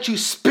that will let you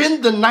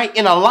spend the night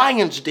in a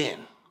lion's den.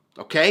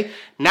 Okay?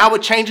 Now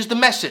it changes the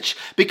message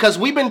because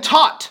we've been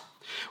taught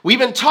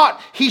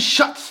he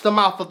shuts the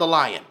mouth of the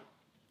lion.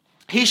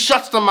 He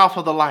shuts the mouth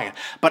of the lion.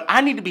 But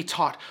I need to be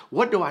taught,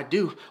 what do I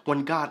do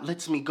when God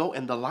lets me go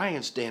in the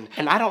lion's den?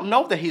 And I don't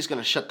know that he's going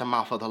to shut the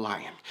mouth of the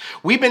lion.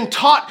 We've been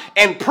taught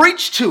and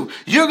preached to,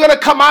 you're going to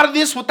come out of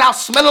this without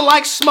smelling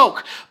like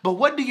smoke. But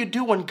what do you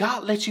do when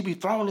God lets you be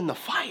thrown in the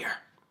fire?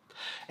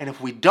 And if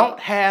we don't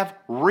have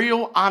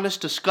real,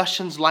 honest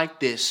discussions like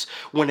this,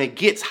 when it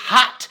gets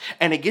hot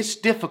and it gets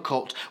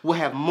difficult, we'll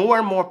have more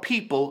and more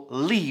people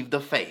leave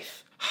the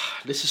faith.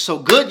 This is so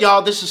good,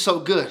 y'all. This is so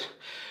good.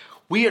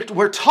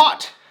 We're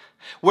taught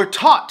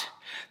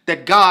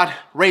that God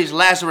raised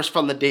Lazarus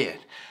from the dead.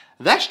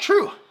 That's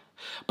true.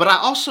 But I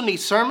also need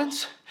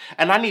sermons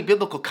and I need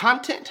biblical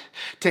content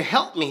to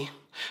help me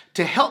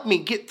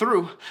get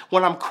through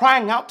when I'm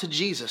crying out to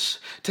Jesus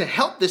to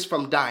help this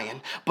from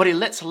dying, but he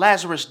lets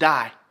Lazarus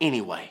die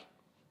anyway.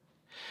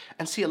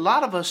 And see, a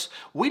lot of us,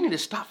 we need to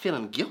stop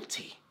feeling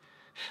guilty.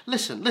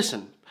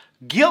 Listen,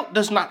 guilt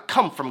does not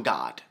come from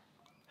God.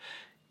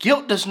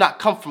 Guilt does not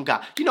come from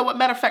God. You know what?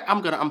 Matter of fact,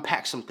 I'm going to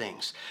unpack some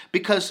things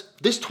because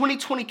this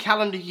 2020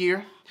 calendar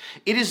year,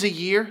 it is a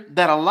year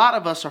that a lot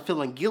of us are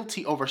feeling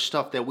guilty over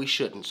stuff that we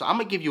shouldn't. So I'm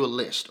going to give you a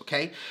list,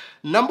 okay?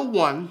 Number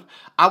one,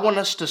 I want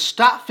us to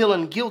stop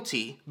feeling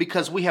guilty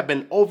because we have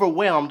been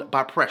overwhelmed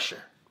by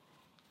pressure.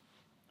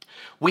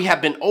 We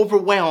have been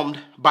overwhelmed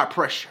by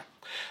pressure.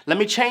 Let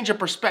me change your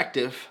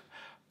perspective.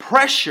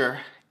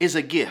 Pressure is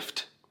a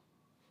gift.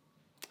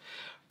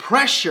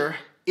 Pressure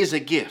is a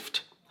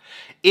gift.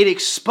 It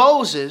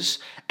exposes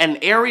an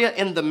area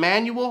in the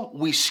manual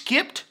we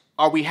skipped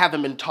or we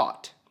haven't been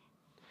taught.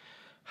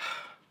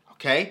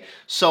 Okay,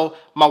 so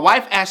my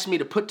wife asked me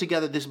to put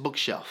together this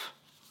bookshelf.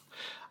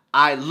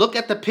 I look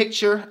at the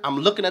picture, I'm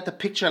looking at the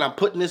picture and I'm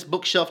putting this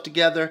bookshelf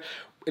together.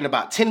 In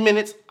about 10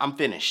 minutes, I'm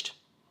finished.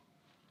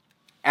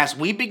 As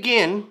we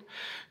begin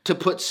to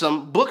put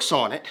some books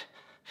on it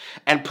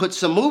and put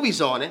some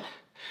movies on it,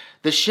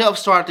 the shelf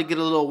started to get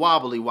a little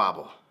wobbly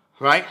wobble,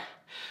 right?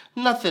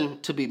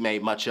 Nothing to be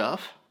made much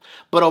of.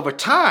 But over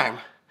time,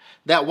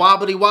 that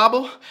wobbly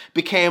wobble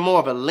became more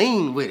of a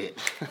lean with it,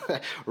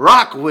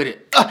 rock with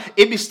it.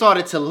 It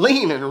started to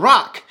lean and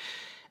rock.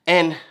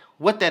 And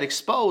what that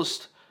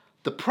exposed,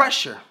 the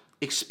pressure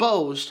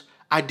exposed,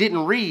 I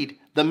didn't read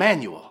the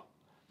manual.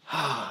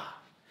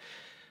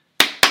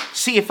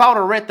 See, if I would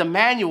have read the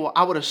manual,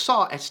 I would have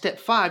saw at step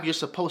 5, you're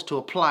supposed to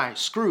apply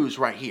screws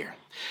right here.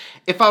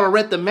 If I would have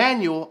read the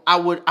manual, I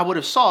would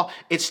have saw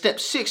at step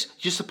 6,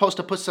 you're supposed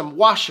to put some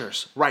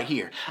washers right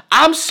here.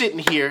 I'm sitting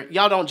here,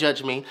 y'all don't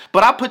judge me,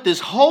 but I put this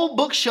whole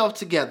bookshelf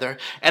together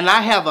and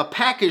I have a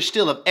package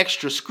still of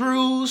extra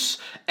screws,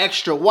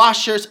 extra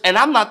washers, and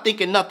I'm not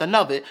thinking nothing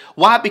of it.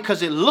 Why?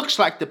 Because it looks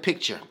like the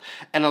picture.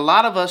 And a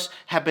lot of us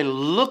have been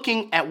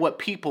looking at what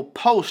people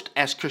post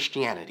as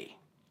Christianity.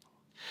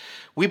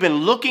 We've been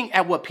looking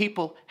at what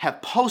people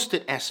have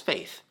posted as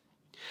faith.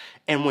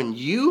 And when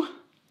you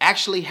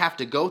actually have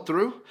to go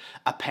through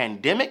a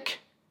pandemic,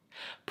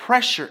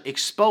 pressure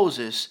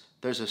exposes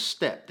there's a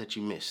step that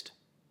you missed.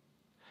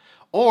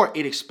 Or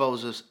it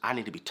exposes, I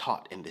need to be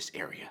taught in this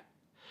area.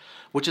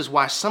 Which is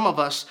why some of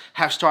us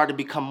have started to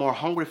become more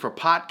hungry for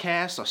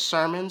podcasts or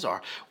sermons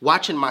or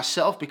watching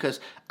myself because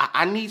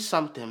I need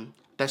something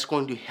that's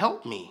going to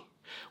help me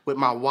with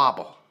my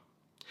wobble.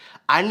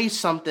 I need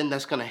something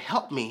that's going to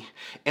help me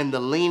in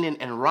the leaning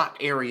and rock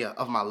area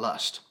of my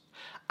lust.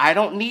 I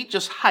don't need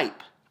just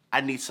hype. I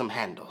need some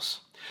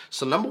handles.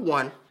 So number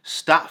one,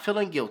 stop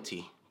feeling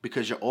guilty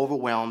because you're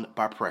overwhelmed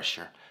by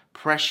pressure.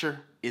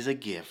 Pressure is a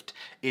gift.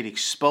 It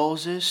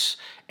exposes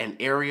an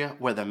area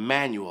where the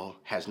manual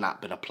has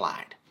not been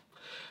applied.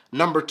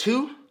 Number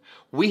two,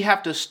 we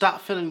have to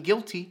stop feeling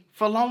guilty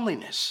for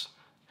loneliness.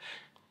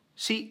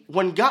 See,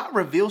 when God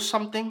reveals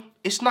something,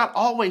 it's not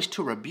always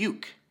to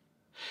rebuke.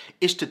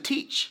 It's to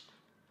teach.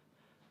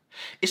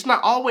 It's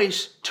not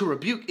always to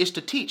rebuke, it's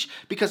to teach,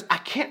 because I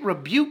can't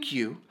rebuke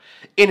you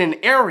in an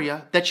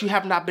area that you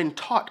have not been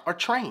taught or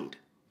trained.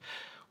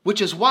 Which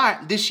is why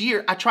this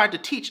year I tried to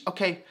teach,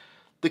 okay,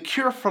 the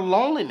cure for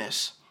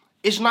loneliness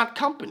is not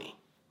company.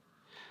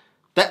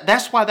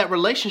 That's why that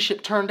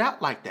relationship turned out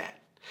like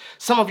that.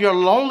 Some of your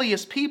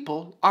loneliest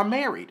people are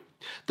married.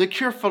 The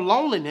cure for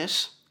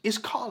loneliness is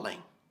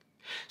calling.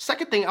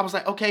 Second thing, I was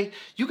like, okay,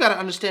 you got to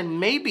understand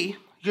maybe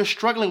you're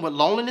struggling with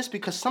loneliness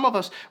because some of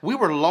us, we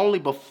were lonely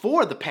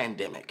before the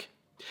pandemic.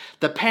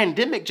 The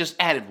pandemic just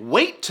added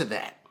weight to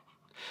that.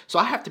 So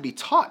I have to be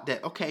taught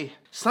that, okay,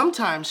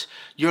 sometimes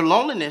your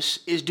loneliness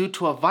is due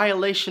to a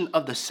violation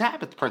of the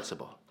Sabbath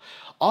principle.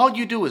 All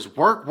you do is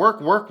work,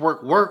 grind,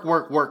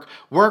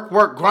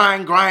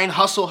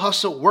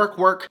 hustle,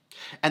 work.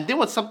 And then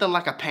when something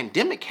like a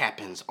pandemic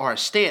happens or a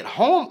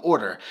stay-at-home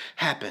order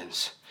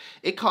happens,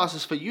 it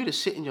causes for you to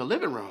sit in your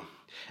living room.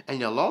 And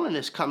your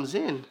loneliness comes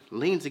in,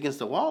 leans against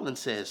the wall and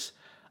says,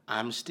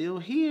 I'm still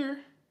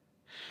here.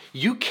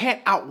 You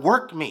can't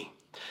outwork me.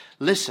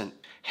 Listen,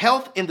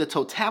 health in the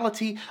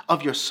totality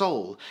of your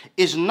soul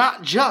is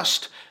not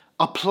just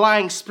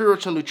applying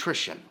spiritual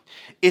nutrition.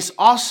 It's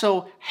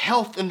also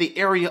health in the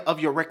area of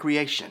your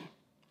recreation.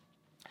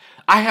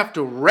 I have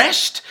to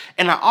rest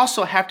and I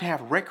also have to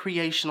have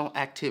recreational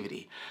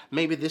activity.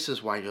 Maybe this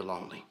is why you're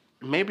lonely.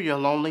 Maybe you're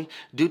lonely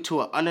due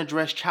to an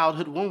unaddressed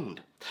childhood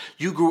wound.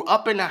 You grew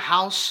up in a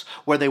house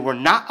where they were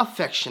not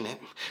affectionate.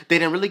 They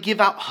didn't really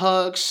give out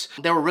hugs.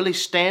 They were really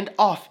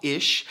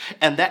standoffish.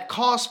 And that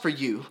caused for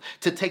you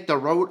to take the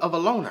road of a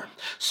loner.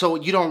 So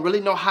you don't really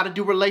know how to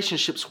do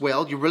relationships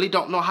well. You really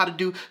don't know how to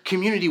do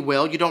community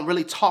well. You don't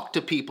really talk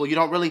to people. You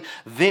don't really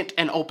vent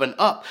and open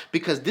up,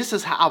 because this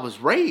is how I was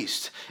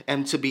raised.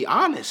 And to be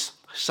honest,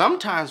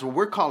 sometimes what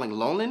we're calling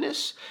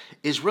loneliness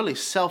is really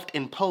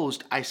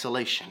self-imposed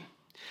isolation,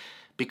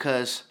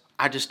 because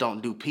I just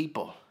don't do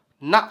people.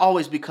 Not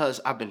always because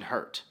I've been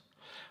hurt,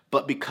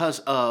 but because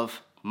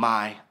of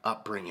my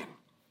upbringing.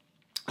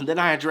 And then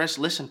I address,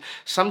 listen,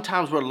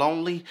 sometimes we're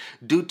lonely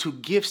due to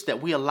gifts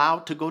that we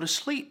allowed to go to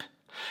sleep.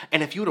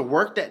 And if you were to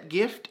work that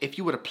gift, if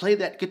you were to play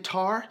that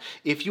guitar,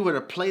 if you were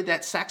to play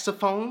that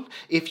saxophone,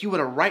 if you were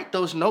to write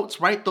those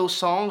notes, write those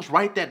songs,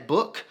 write that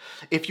book,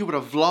 if you were to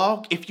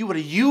vlog, if you were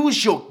to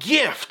use your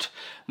gift,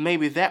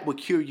 maybe that would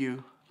cure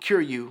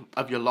you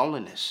of your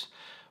loneliness.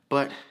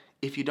 But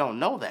if you don't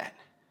know that,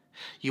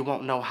 you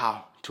won't know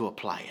how to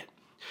apply it.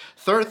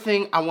 Third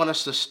thing I want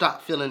us to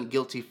stop feeling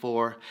guilty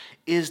for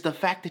is the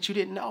fact that you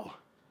didn't know.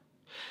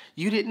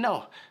 You didn't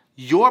know.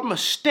 Your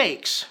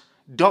mistakes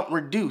don't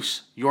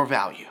reduce your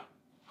value.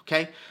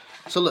 Okay?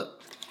 So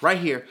look, right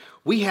here,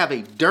 we have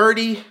a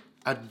dirty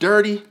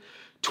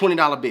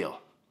 $20 bill.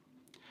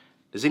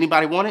 Does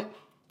anybody want it?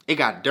 It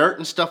got dirt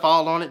and stuff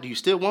all on it. Do you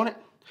still want it?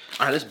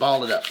 All right, let's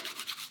ball it up.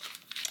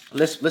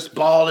 Let's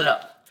ball it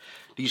up.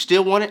 Do you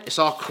still want it? It's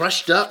all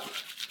crushed up.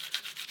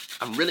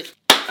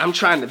 I'm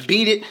trying to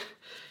beat it.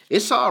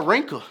 It's all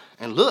wrinkled.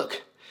 And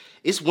look,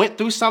 it's went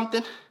through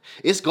something.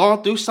 It's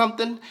gone through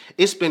something.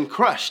 It's been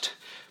crushed.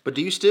 But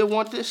do you still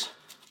want this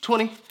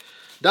 $20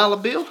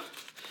 bill?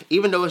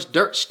 Even though it's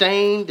dirt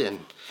stained and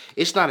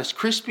it's not as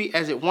crispy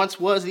as it once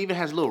was, it even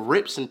has little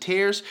rips and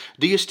tears,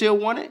 do you still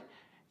want it?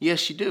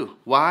 Yes, you do.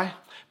 Why?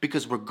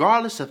 Because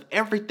regardless of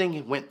everything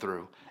it went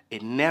through,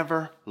 it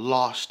never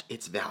lost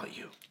its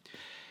value.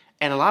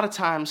 And a lot of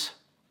times,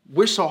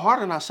 we're so hard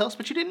on ourselves,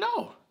 but you didn't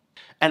know.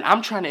 And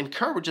I'm trying to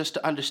encourage us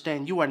to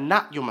understand you are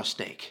not your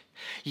mistake.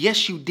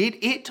 Yes, you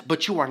did it,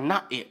 but you are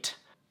not it.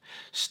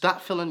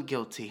 Stop feeling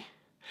guilty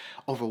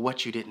over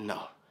what you didn't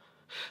know.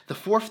 The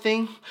fourth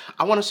thing,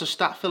 I want us to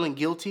stop feeling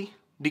guilty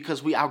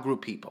because we outgrew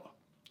people.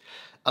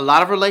 A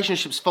lot of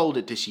relationships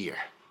folded this year.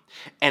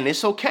 And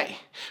it's okay.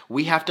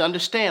 We have to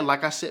understand,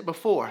 like I said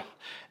before,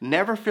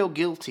 never feel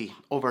guilty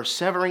over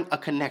severing a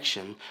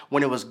connection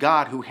when it was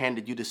God who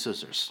handed you the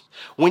scissors.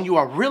 When you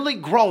are really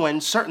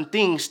growing, certain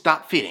things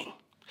stop fitting.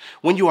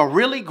 When you are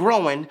really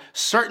growing,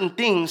 certain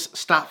things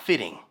stop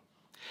fitting.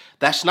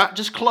 That's not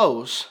just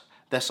clothes,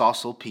 that's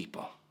also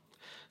people.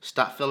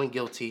 Stop feeling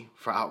guilty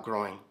for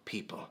outgrowing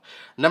people.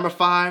 Number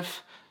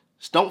 5,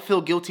 don't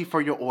feel guilty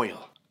for your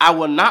oil. I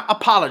will not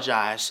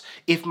apologize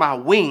if my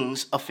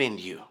wings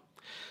offend you.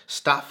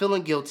 Stop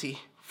feeling guilty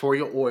for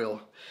your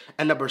oil.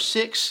 And number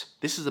 6,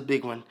 this is a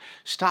big one.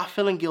 Stop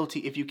feeling guilty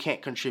if you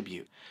can't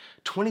contribute.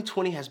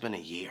 2020 has been a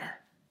year.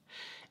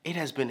 It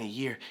has been a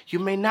year. You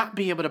may not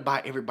be able to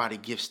buy everybody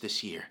gifts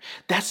this year.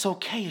 That's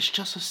okay. It's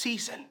just a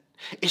season.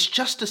 It's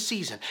just a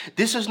season.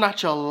 This is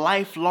not your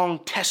lifelong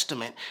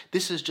testament.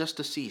 This is just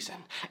a season.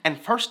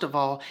 And first of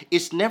all,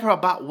 it's never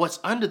about what's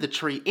under the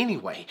tree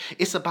anyway.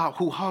 It's about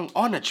who hung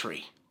on a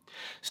tree.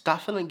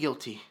 Stop feeling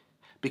guilty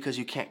because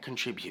you can't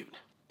contribute.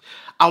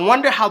 I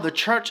wonder how the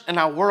church and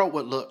our world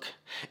would look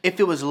if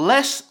it was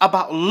less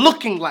about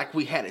looking like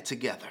we had it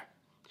together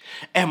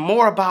and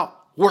more about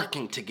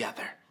working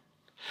together.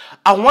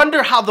 I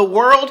wonder how the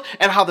world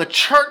and how the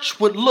church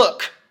would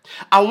look.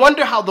 I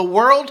wonder how the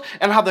world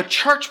and how the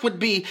church would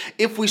be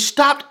if we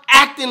stopped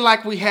acting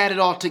like we had it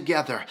all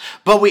together,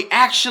 but we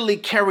actually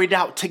carried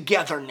out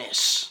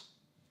togetherness.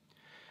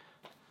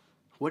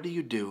 What do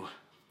you do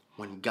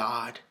when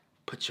God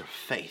puts your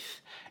faith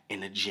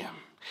in a gym?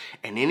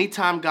 And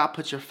anytime God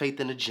puts your faith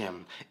in a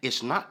gym,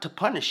 it's not to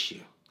punish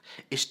you,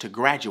 it's to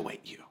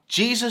graduate you.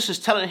 Jesus is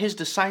telling his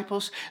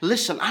disciples,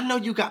 listen, I know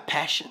you got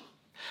passion.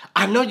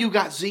 I know you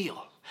got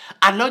zeal.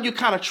 I know you're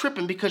kind of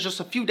tripping because just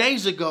a few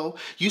days ago,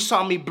 you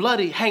saw me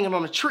bloody hanging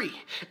on a tree.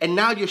 And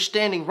now you're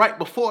standing right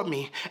before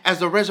me as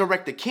the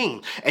resurrected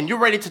king. And you're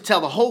ready to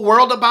tell the whole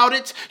world about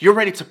it. You're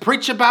ready to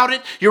preach about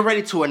it. You're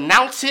ready to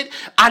announce it.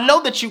 I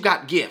know that you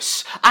got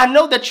gifts. I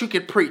know that you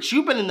could preach.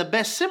 You've been in the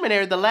best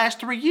seminary the last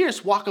 3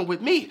 years walking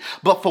with me.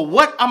 But for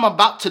what I'm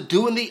about to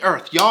do in the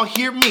earth, y'all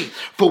hear me,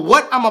 for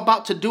what I'm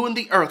about to do in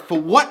the earth, for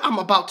what I'm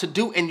about to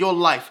do in your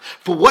life,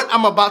 for what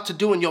I'm about to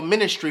do in your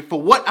ministry, for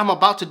what I'm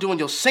about to do in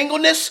your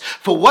singleness,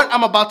 for what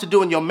I'm about to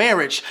do in your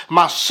marriage,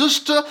 my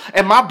sister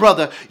and my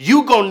brother,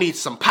 you gonna need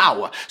some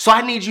power. So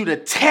I need you to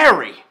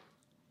tarry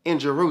in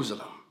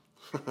Jerusalem.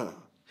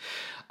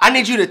 I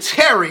need you to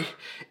tarry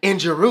in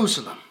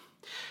Jerusalem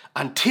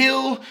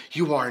until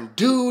you are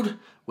endued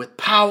with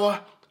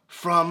power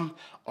from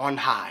on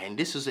high. And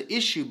this is an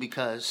issue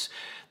because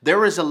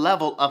there is a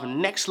level of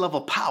next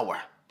level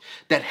power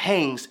that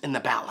hangs in the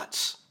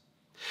balance.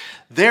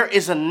 There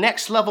is a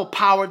next level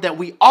power that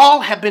we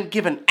all have been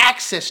given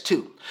access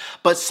to.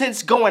 But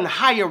since going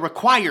higher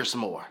requires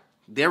more,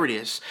 There it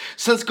is.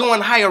 Since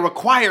going higher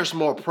requires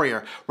more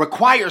prayer,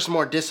 requires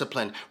more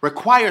discipline,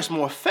 requires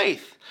more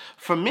faith,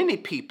 for many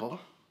people,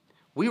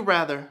 we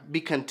rather be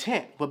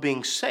content with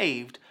being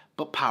saved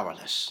but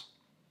powerless.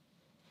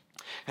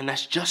 And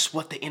that's just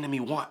what the enemy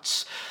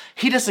wants.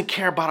 He doesn't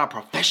care about our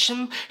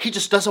profession. He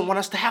just doesn't want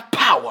us to have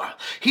power.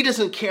 He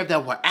doesn't care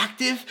that we're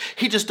active.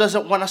 He just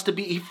doesn't want us to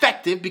be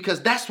effective,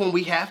 because that's when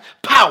we have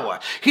power.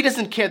 He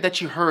doesn't care that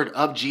you heard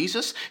of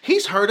Jesus.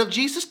 He's heard of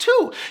Jesus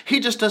too. He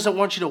just doesn't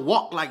want you to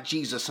walk like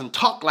Jesus and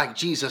talk like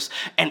Jesus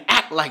and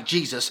act like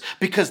Jesus,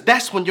 because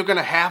that's when you're going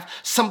to have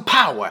some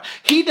power.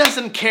 He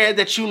doesn't care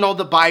that you know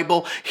the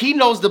Bible. He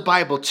knows the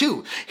Bible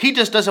too. He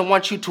just doesn't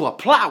want you to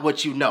apply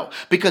what you know,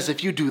 because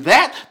if you do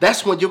that,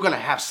 that's when you're going to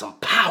have some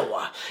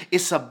power.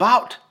 It's about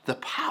the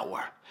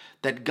power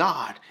that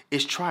God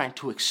is trying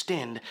to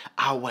extend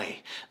our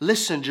way.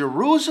 Listen,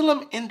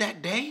 Jerusalem in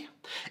that day,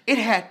 it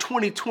had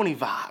 2020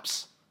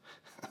 vibes.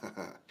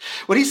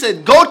 When he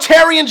said, go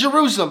tarry in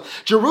Jerusalem,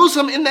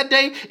 Jerusalem in that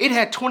day, it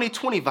had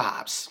 2020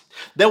 vibes.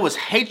 There was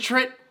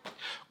hatred,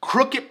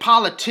 crooked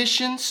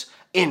politicians,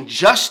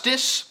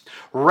 injustice,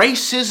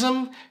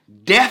 racism,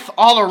 death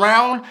all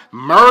around,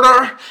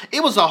 murder.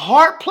 It was a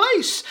hard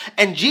place.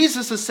 And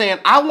Jesus is saying,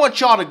 I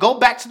want y'all to go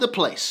back to the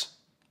place.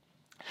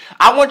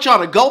 I want y'all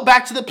to go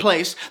back to the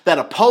place that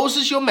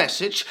opposes your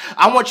message.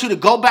 I want you to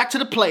go back to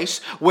the place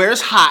where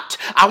it's hot.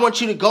 I want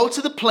you to go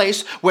to the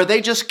place where they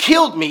just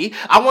killed me.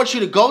 I want you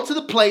to go to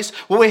the place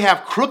where we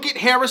have crooked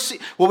heresy,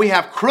 where we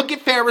have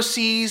crooked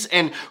Pharisees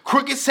and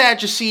crooked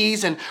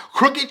Sadducees and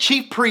crooked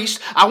chief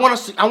priests. I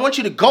want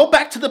you to go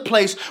back to the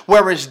place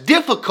where it's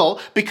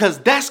difficult, because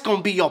that's going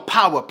to be your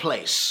power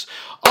place.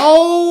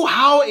 Oh,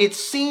 how it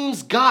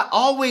seems God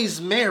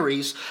always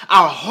marries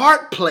our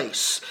heart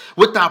place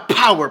with our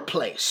power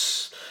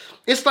place.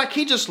 It's like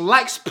he just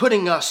likes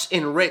putting us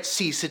in Red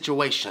Sea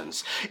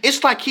situations.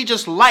 It's like he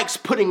just likes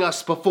putting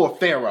us before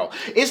Pharaoh.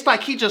 It's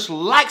like he just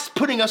likes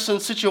putting us in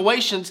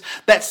situations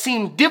that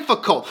seem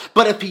difficult.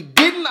 But if he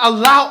didn't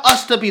allow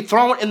us to be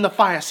thrown in the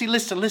fire. See,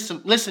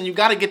 listen, you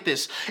got to get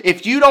this.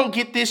 If you don't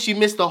get this, you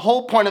miss the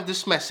whole point of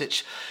this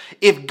message.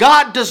 If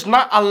God does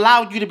not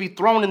allow you to be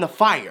thrown in the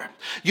fire,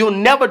 you'll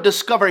never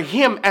discover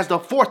him as the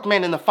fourth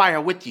man in the fire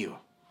with you.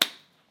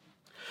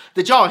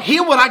 Did y'all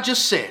hear what I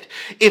just said?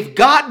 If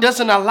God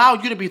doesn't allow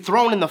you to be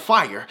thrown in the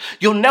fire,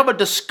 you'll never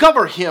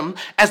discover him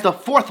as the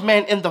fourth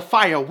man in the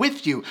fire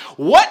with you.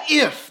 What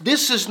if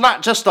this is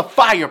not just a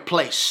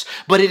fireplace,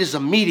 but it is a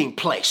meeting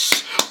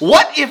place?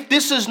 What if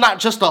this is not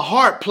just a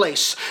hard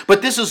place,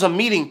 but this is a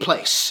meeting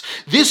place?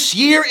 This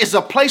year is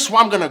a place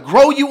where I'm going to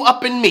grow you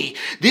up in me.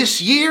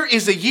 This year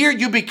is a year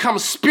you become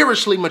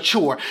spiritually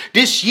mature.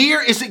 This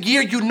year is a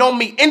year you know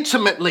me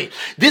intimately.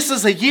 This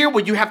is a year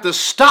where you have to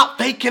stop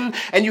faking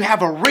and you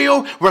have a real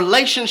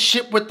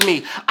relationship with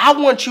me. I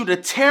want you to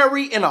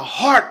tarry in a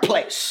hard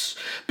place,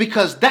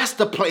 because that's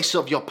the place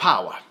of your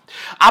power.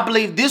 I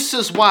believe this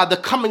is why the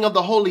coming of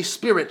the Holy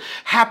Spirit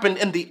happened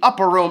in the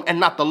upper room and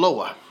not the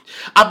lower.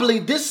 I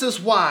believe this is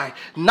why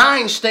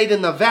 9 stayed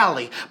in the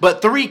valley,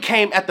 but 3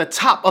 came at the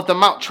top of the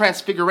Mount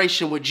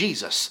Transfiguration with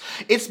Jesus.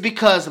 It's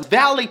because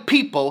valley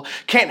people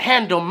can't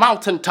handle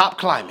mountaintop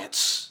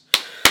climates.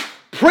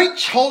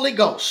 Preach, Holy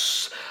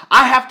Ghost.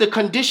 I have to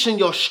condition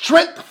your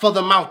strength for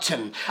the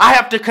mountain. I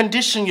have to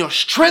condition your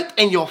strength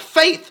and your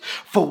faith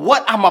for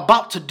what I'm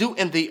about to do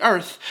in the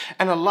earth.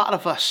 And a lot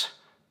of us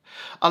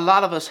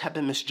have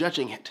been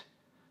misjudging it.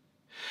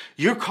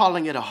 You're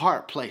calling it a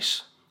hard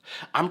place.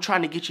 I'm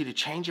trying to get you to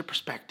change your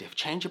perspective.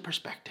 Change your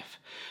perspective.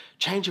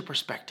 Change your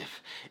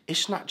perspective.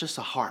 It's not just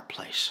a hard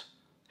place.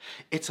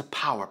 It's a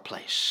power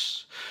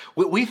place.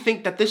 We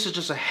think that this is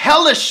just a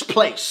hellish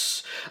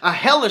place, a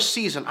hellish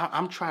season.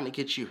 I'm trying to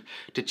get you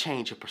to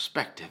change your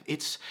perspective.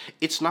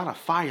 It's not a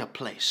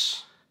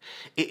fireplace.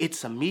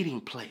 It's a meeting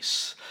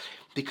place,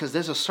 because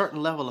there's a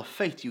certain level of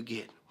faith you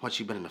get once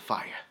you've been in the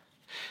fire.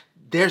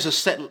 There's a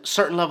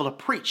certain level of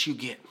preach you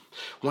get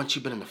once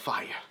you've been in the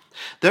fire.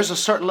 There's a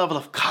certain level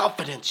of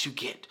confidence you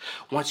get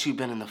once you've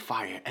been in the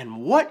fire.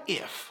 And what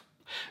if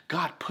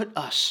God put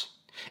us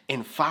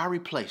in fiery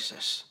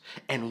places,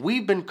 and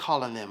we've been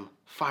calling them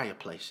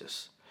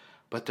fireplaces,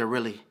 but they're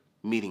really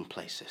meeting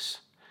places?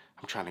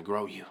 I'm trying to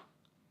grow you.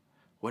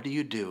 What do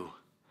you do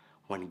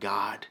when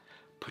God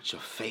puts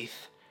your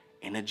faith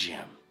in a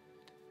gym?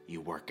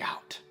 You work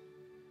out.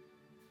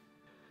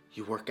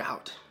 You work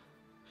out.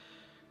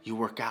 You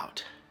work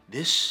out.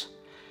 This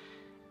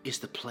is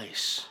the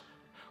place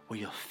where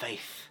your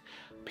faith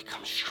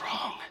becomes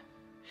strong.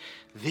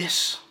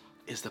 This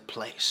is the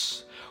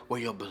place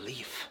where your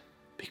belief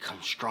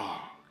becomes strong.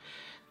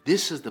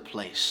 This is the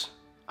place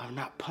of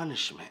not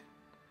punishment,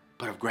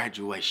 but of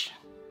graduation.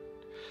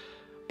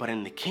 But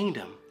in the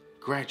kingdom,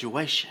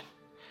 graduation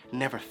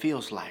never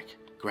feels like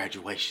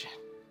graduation.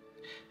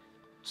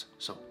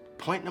 So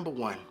point number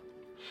 1,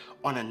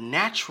 on a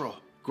natural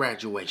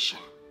graduation,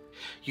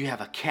 you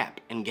have a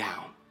cap and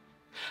gown.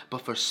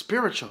 But for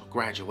spiritual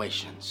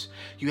graduations,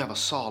 you have a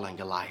Saul and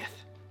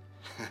Goliath.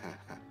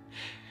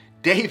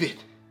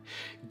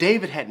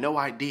 David had no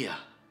idea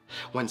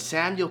when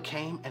Samuel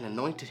came and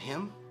anointed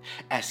him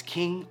as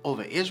king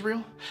over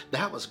Israel,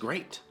 that was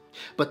great.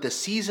 But the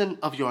season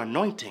of your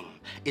anointing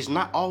is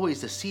not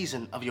always the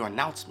season of your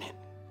announcement.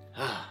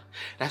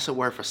 That's a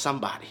word for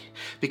somebody.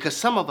 Because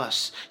some of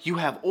us, you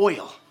have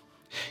oil.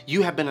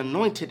 You have been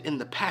anointed in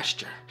the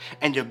pasture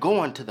and you're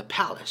going to the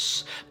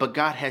palace, but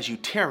God has you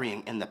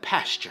tarrying in the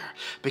pasture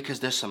because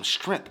there's some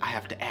strength I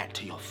have to add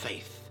to your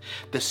faith.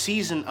 The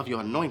season of your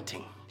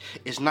anointing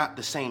is not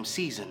the same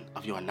season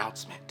of your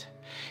announcement.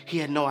 He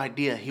had no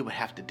idea he would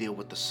have to deal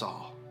with the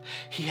Saul.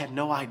 He had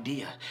no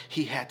idea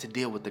he had to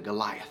deal with the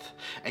Goliath.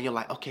 And you're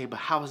like, okay, but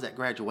how is that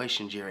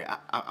graduation, Jerry?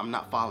 I'm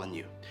not following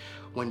you.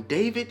 When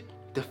David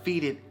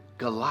defeated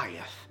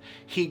Goliath,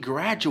 he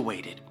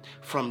graduated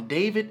from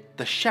David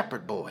the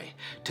shepherd boy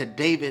to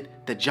David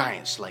the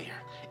giant slayer.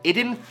 It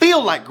didn't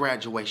feel like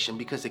graduation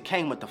because it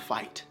came with the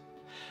fight.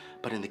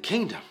 But in the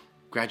kingdom,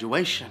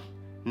 graduation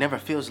never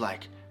feels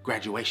like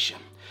graduation.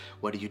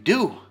 What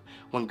do?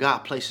 When God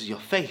places your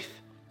faith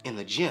in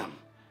the gym?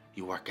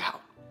 You work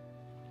out.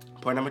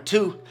 Point number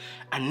 2,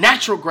 a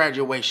natural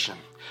graduation,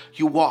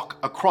 you walk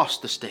across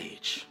the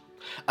stage.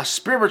 A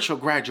spiritual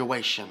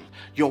graduation,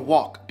 your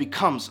walk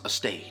becomes a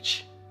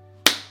stage.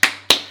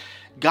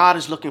 God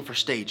is looking for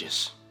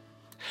stages.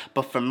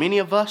 But for many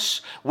of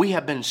us, we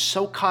have been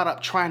so caught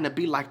up trying to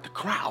be like the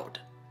crowd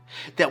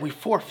that we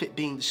forfeit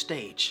being the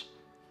stage.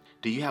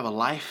 Do you have a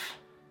life,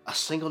 a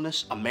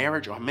singleness, a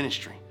marriage, or a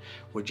ministry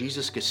where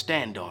Jesus could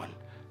stand on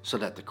so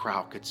that the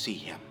crowd could see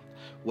him?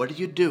 What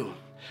do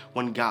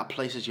when God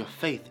places your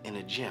faith in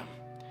a gym?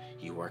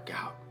 You work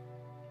out.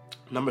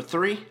 Number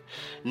 3,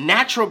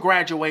 natural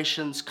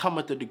graduations come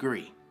with a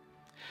degree.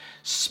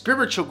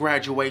 Spiritual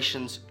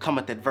graduations come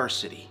with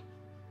adversity.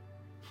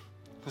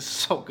 This is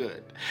so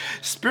good.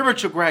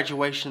 Spiritual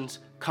graduations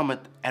come with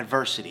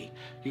adversity.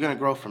 You're going to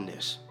grow from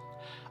this.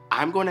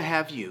 I'm going to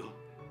have you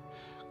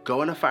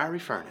go in a fiery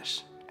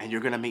furnace and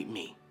you're going to meet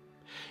me.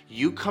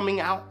 You coming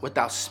out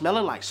without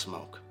smelling like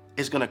smoke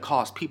is going to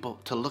cause people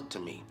to look to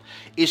me.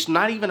 It's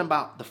not even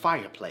about the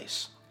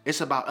fireplace.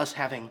 It's about us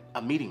having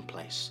a meeting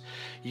place.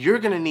 You're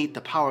going to need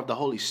the power of the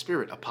Holy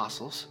Spirit,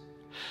 apostles.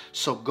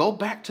 So go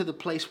back to the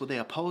place where they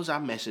oppose our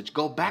message.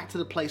 Go back to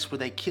the place where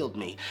they killed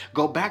me.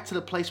 Go back to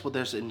the place where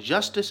there's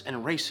injustice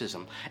and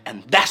racism.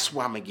 And that's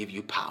where I'm going to give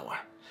you power.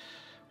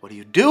 What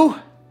do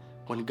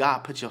when God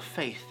puts your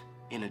faith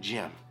in a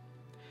gym?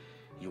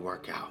 You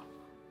work out.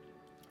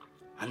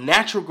 A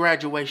natural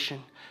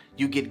graduation,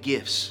 you get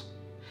gifts.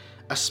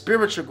 A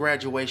spiritual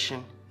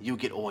graduation, you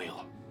get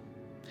oil.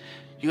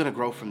 You're going to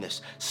grow from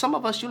this. Some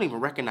of us, you don't even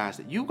recognize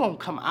that you're going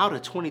to come out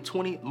of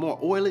 2020 more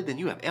oily than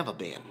you have ever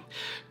been.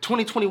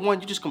 2021,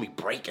 you're just going to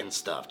be breaking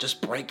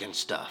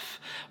stuff.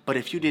 But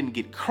if you didn't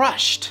get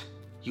crushed,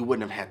 you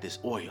wouldn't have had this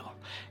oil.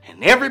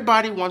 And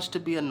everybody wants to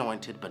be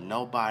anointed, but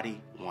nobody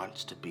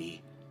wants to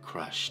be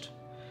crushed.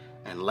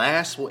 And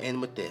last, we'll end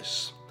with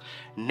this.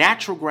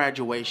 Natural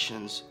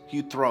graduations,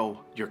 you throw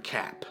your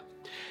cap.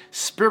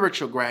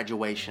 Spiritual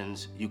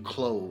graduations, you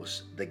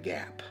close the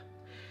gap.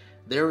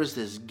 There is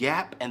this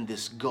gap and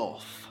this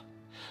gulf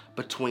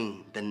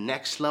between the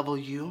next level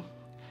you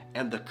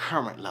and the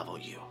current level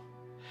you.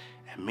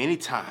 And many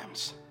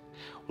times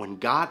when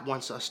God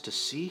wants us to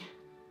see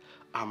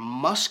our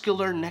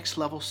muscular next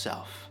level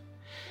self,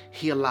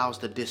 he allows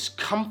the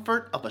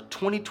discomfort of a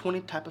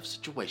 2020 type of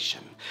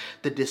situation,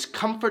 the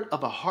discomfort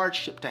of a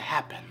hardship to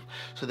happen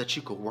so that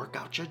you could work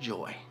out your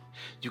joy.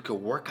 You could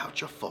work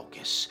out your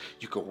focus.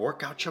 You could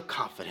work out your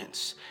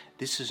confidence.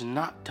 This is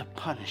not to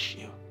punish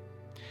you.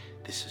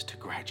 This is to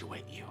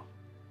graduate you.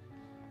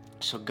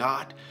 So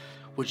God,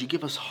 would you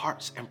give us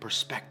hearts and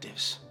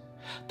perspectives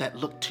that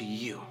look to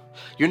you?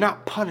 You're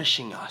not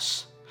punishing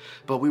us,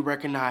 but we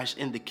recognize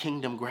in the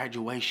kingdom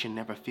graduation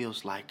never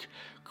feels like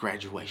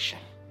graduation.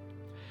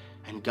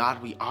 And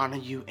God, we honor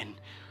you and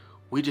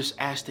we just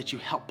ask that you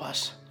help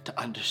us to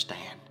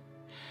understand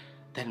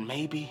that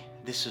maybe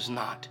this is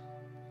not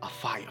a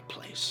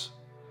fireplace,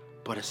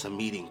 but it's a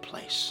meeting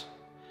place.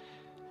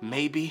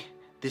 Maybe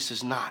this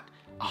is not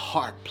a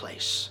hard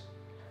place.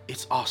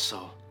 It's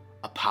also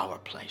a power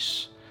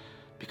place.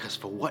 Because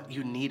for what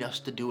you need us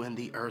to do in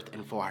the earth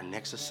and for our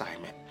next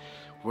assignment,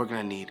 we're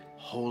going to need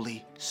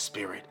Holy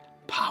Spirit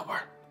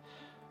power.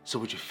 So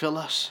would you fill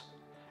us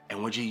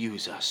and would you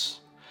use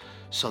us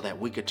so that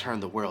we could turn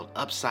the world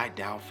upside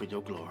down for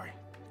your glory?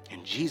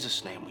 In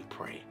Jesus' name we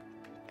pray.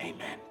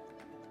 Amen.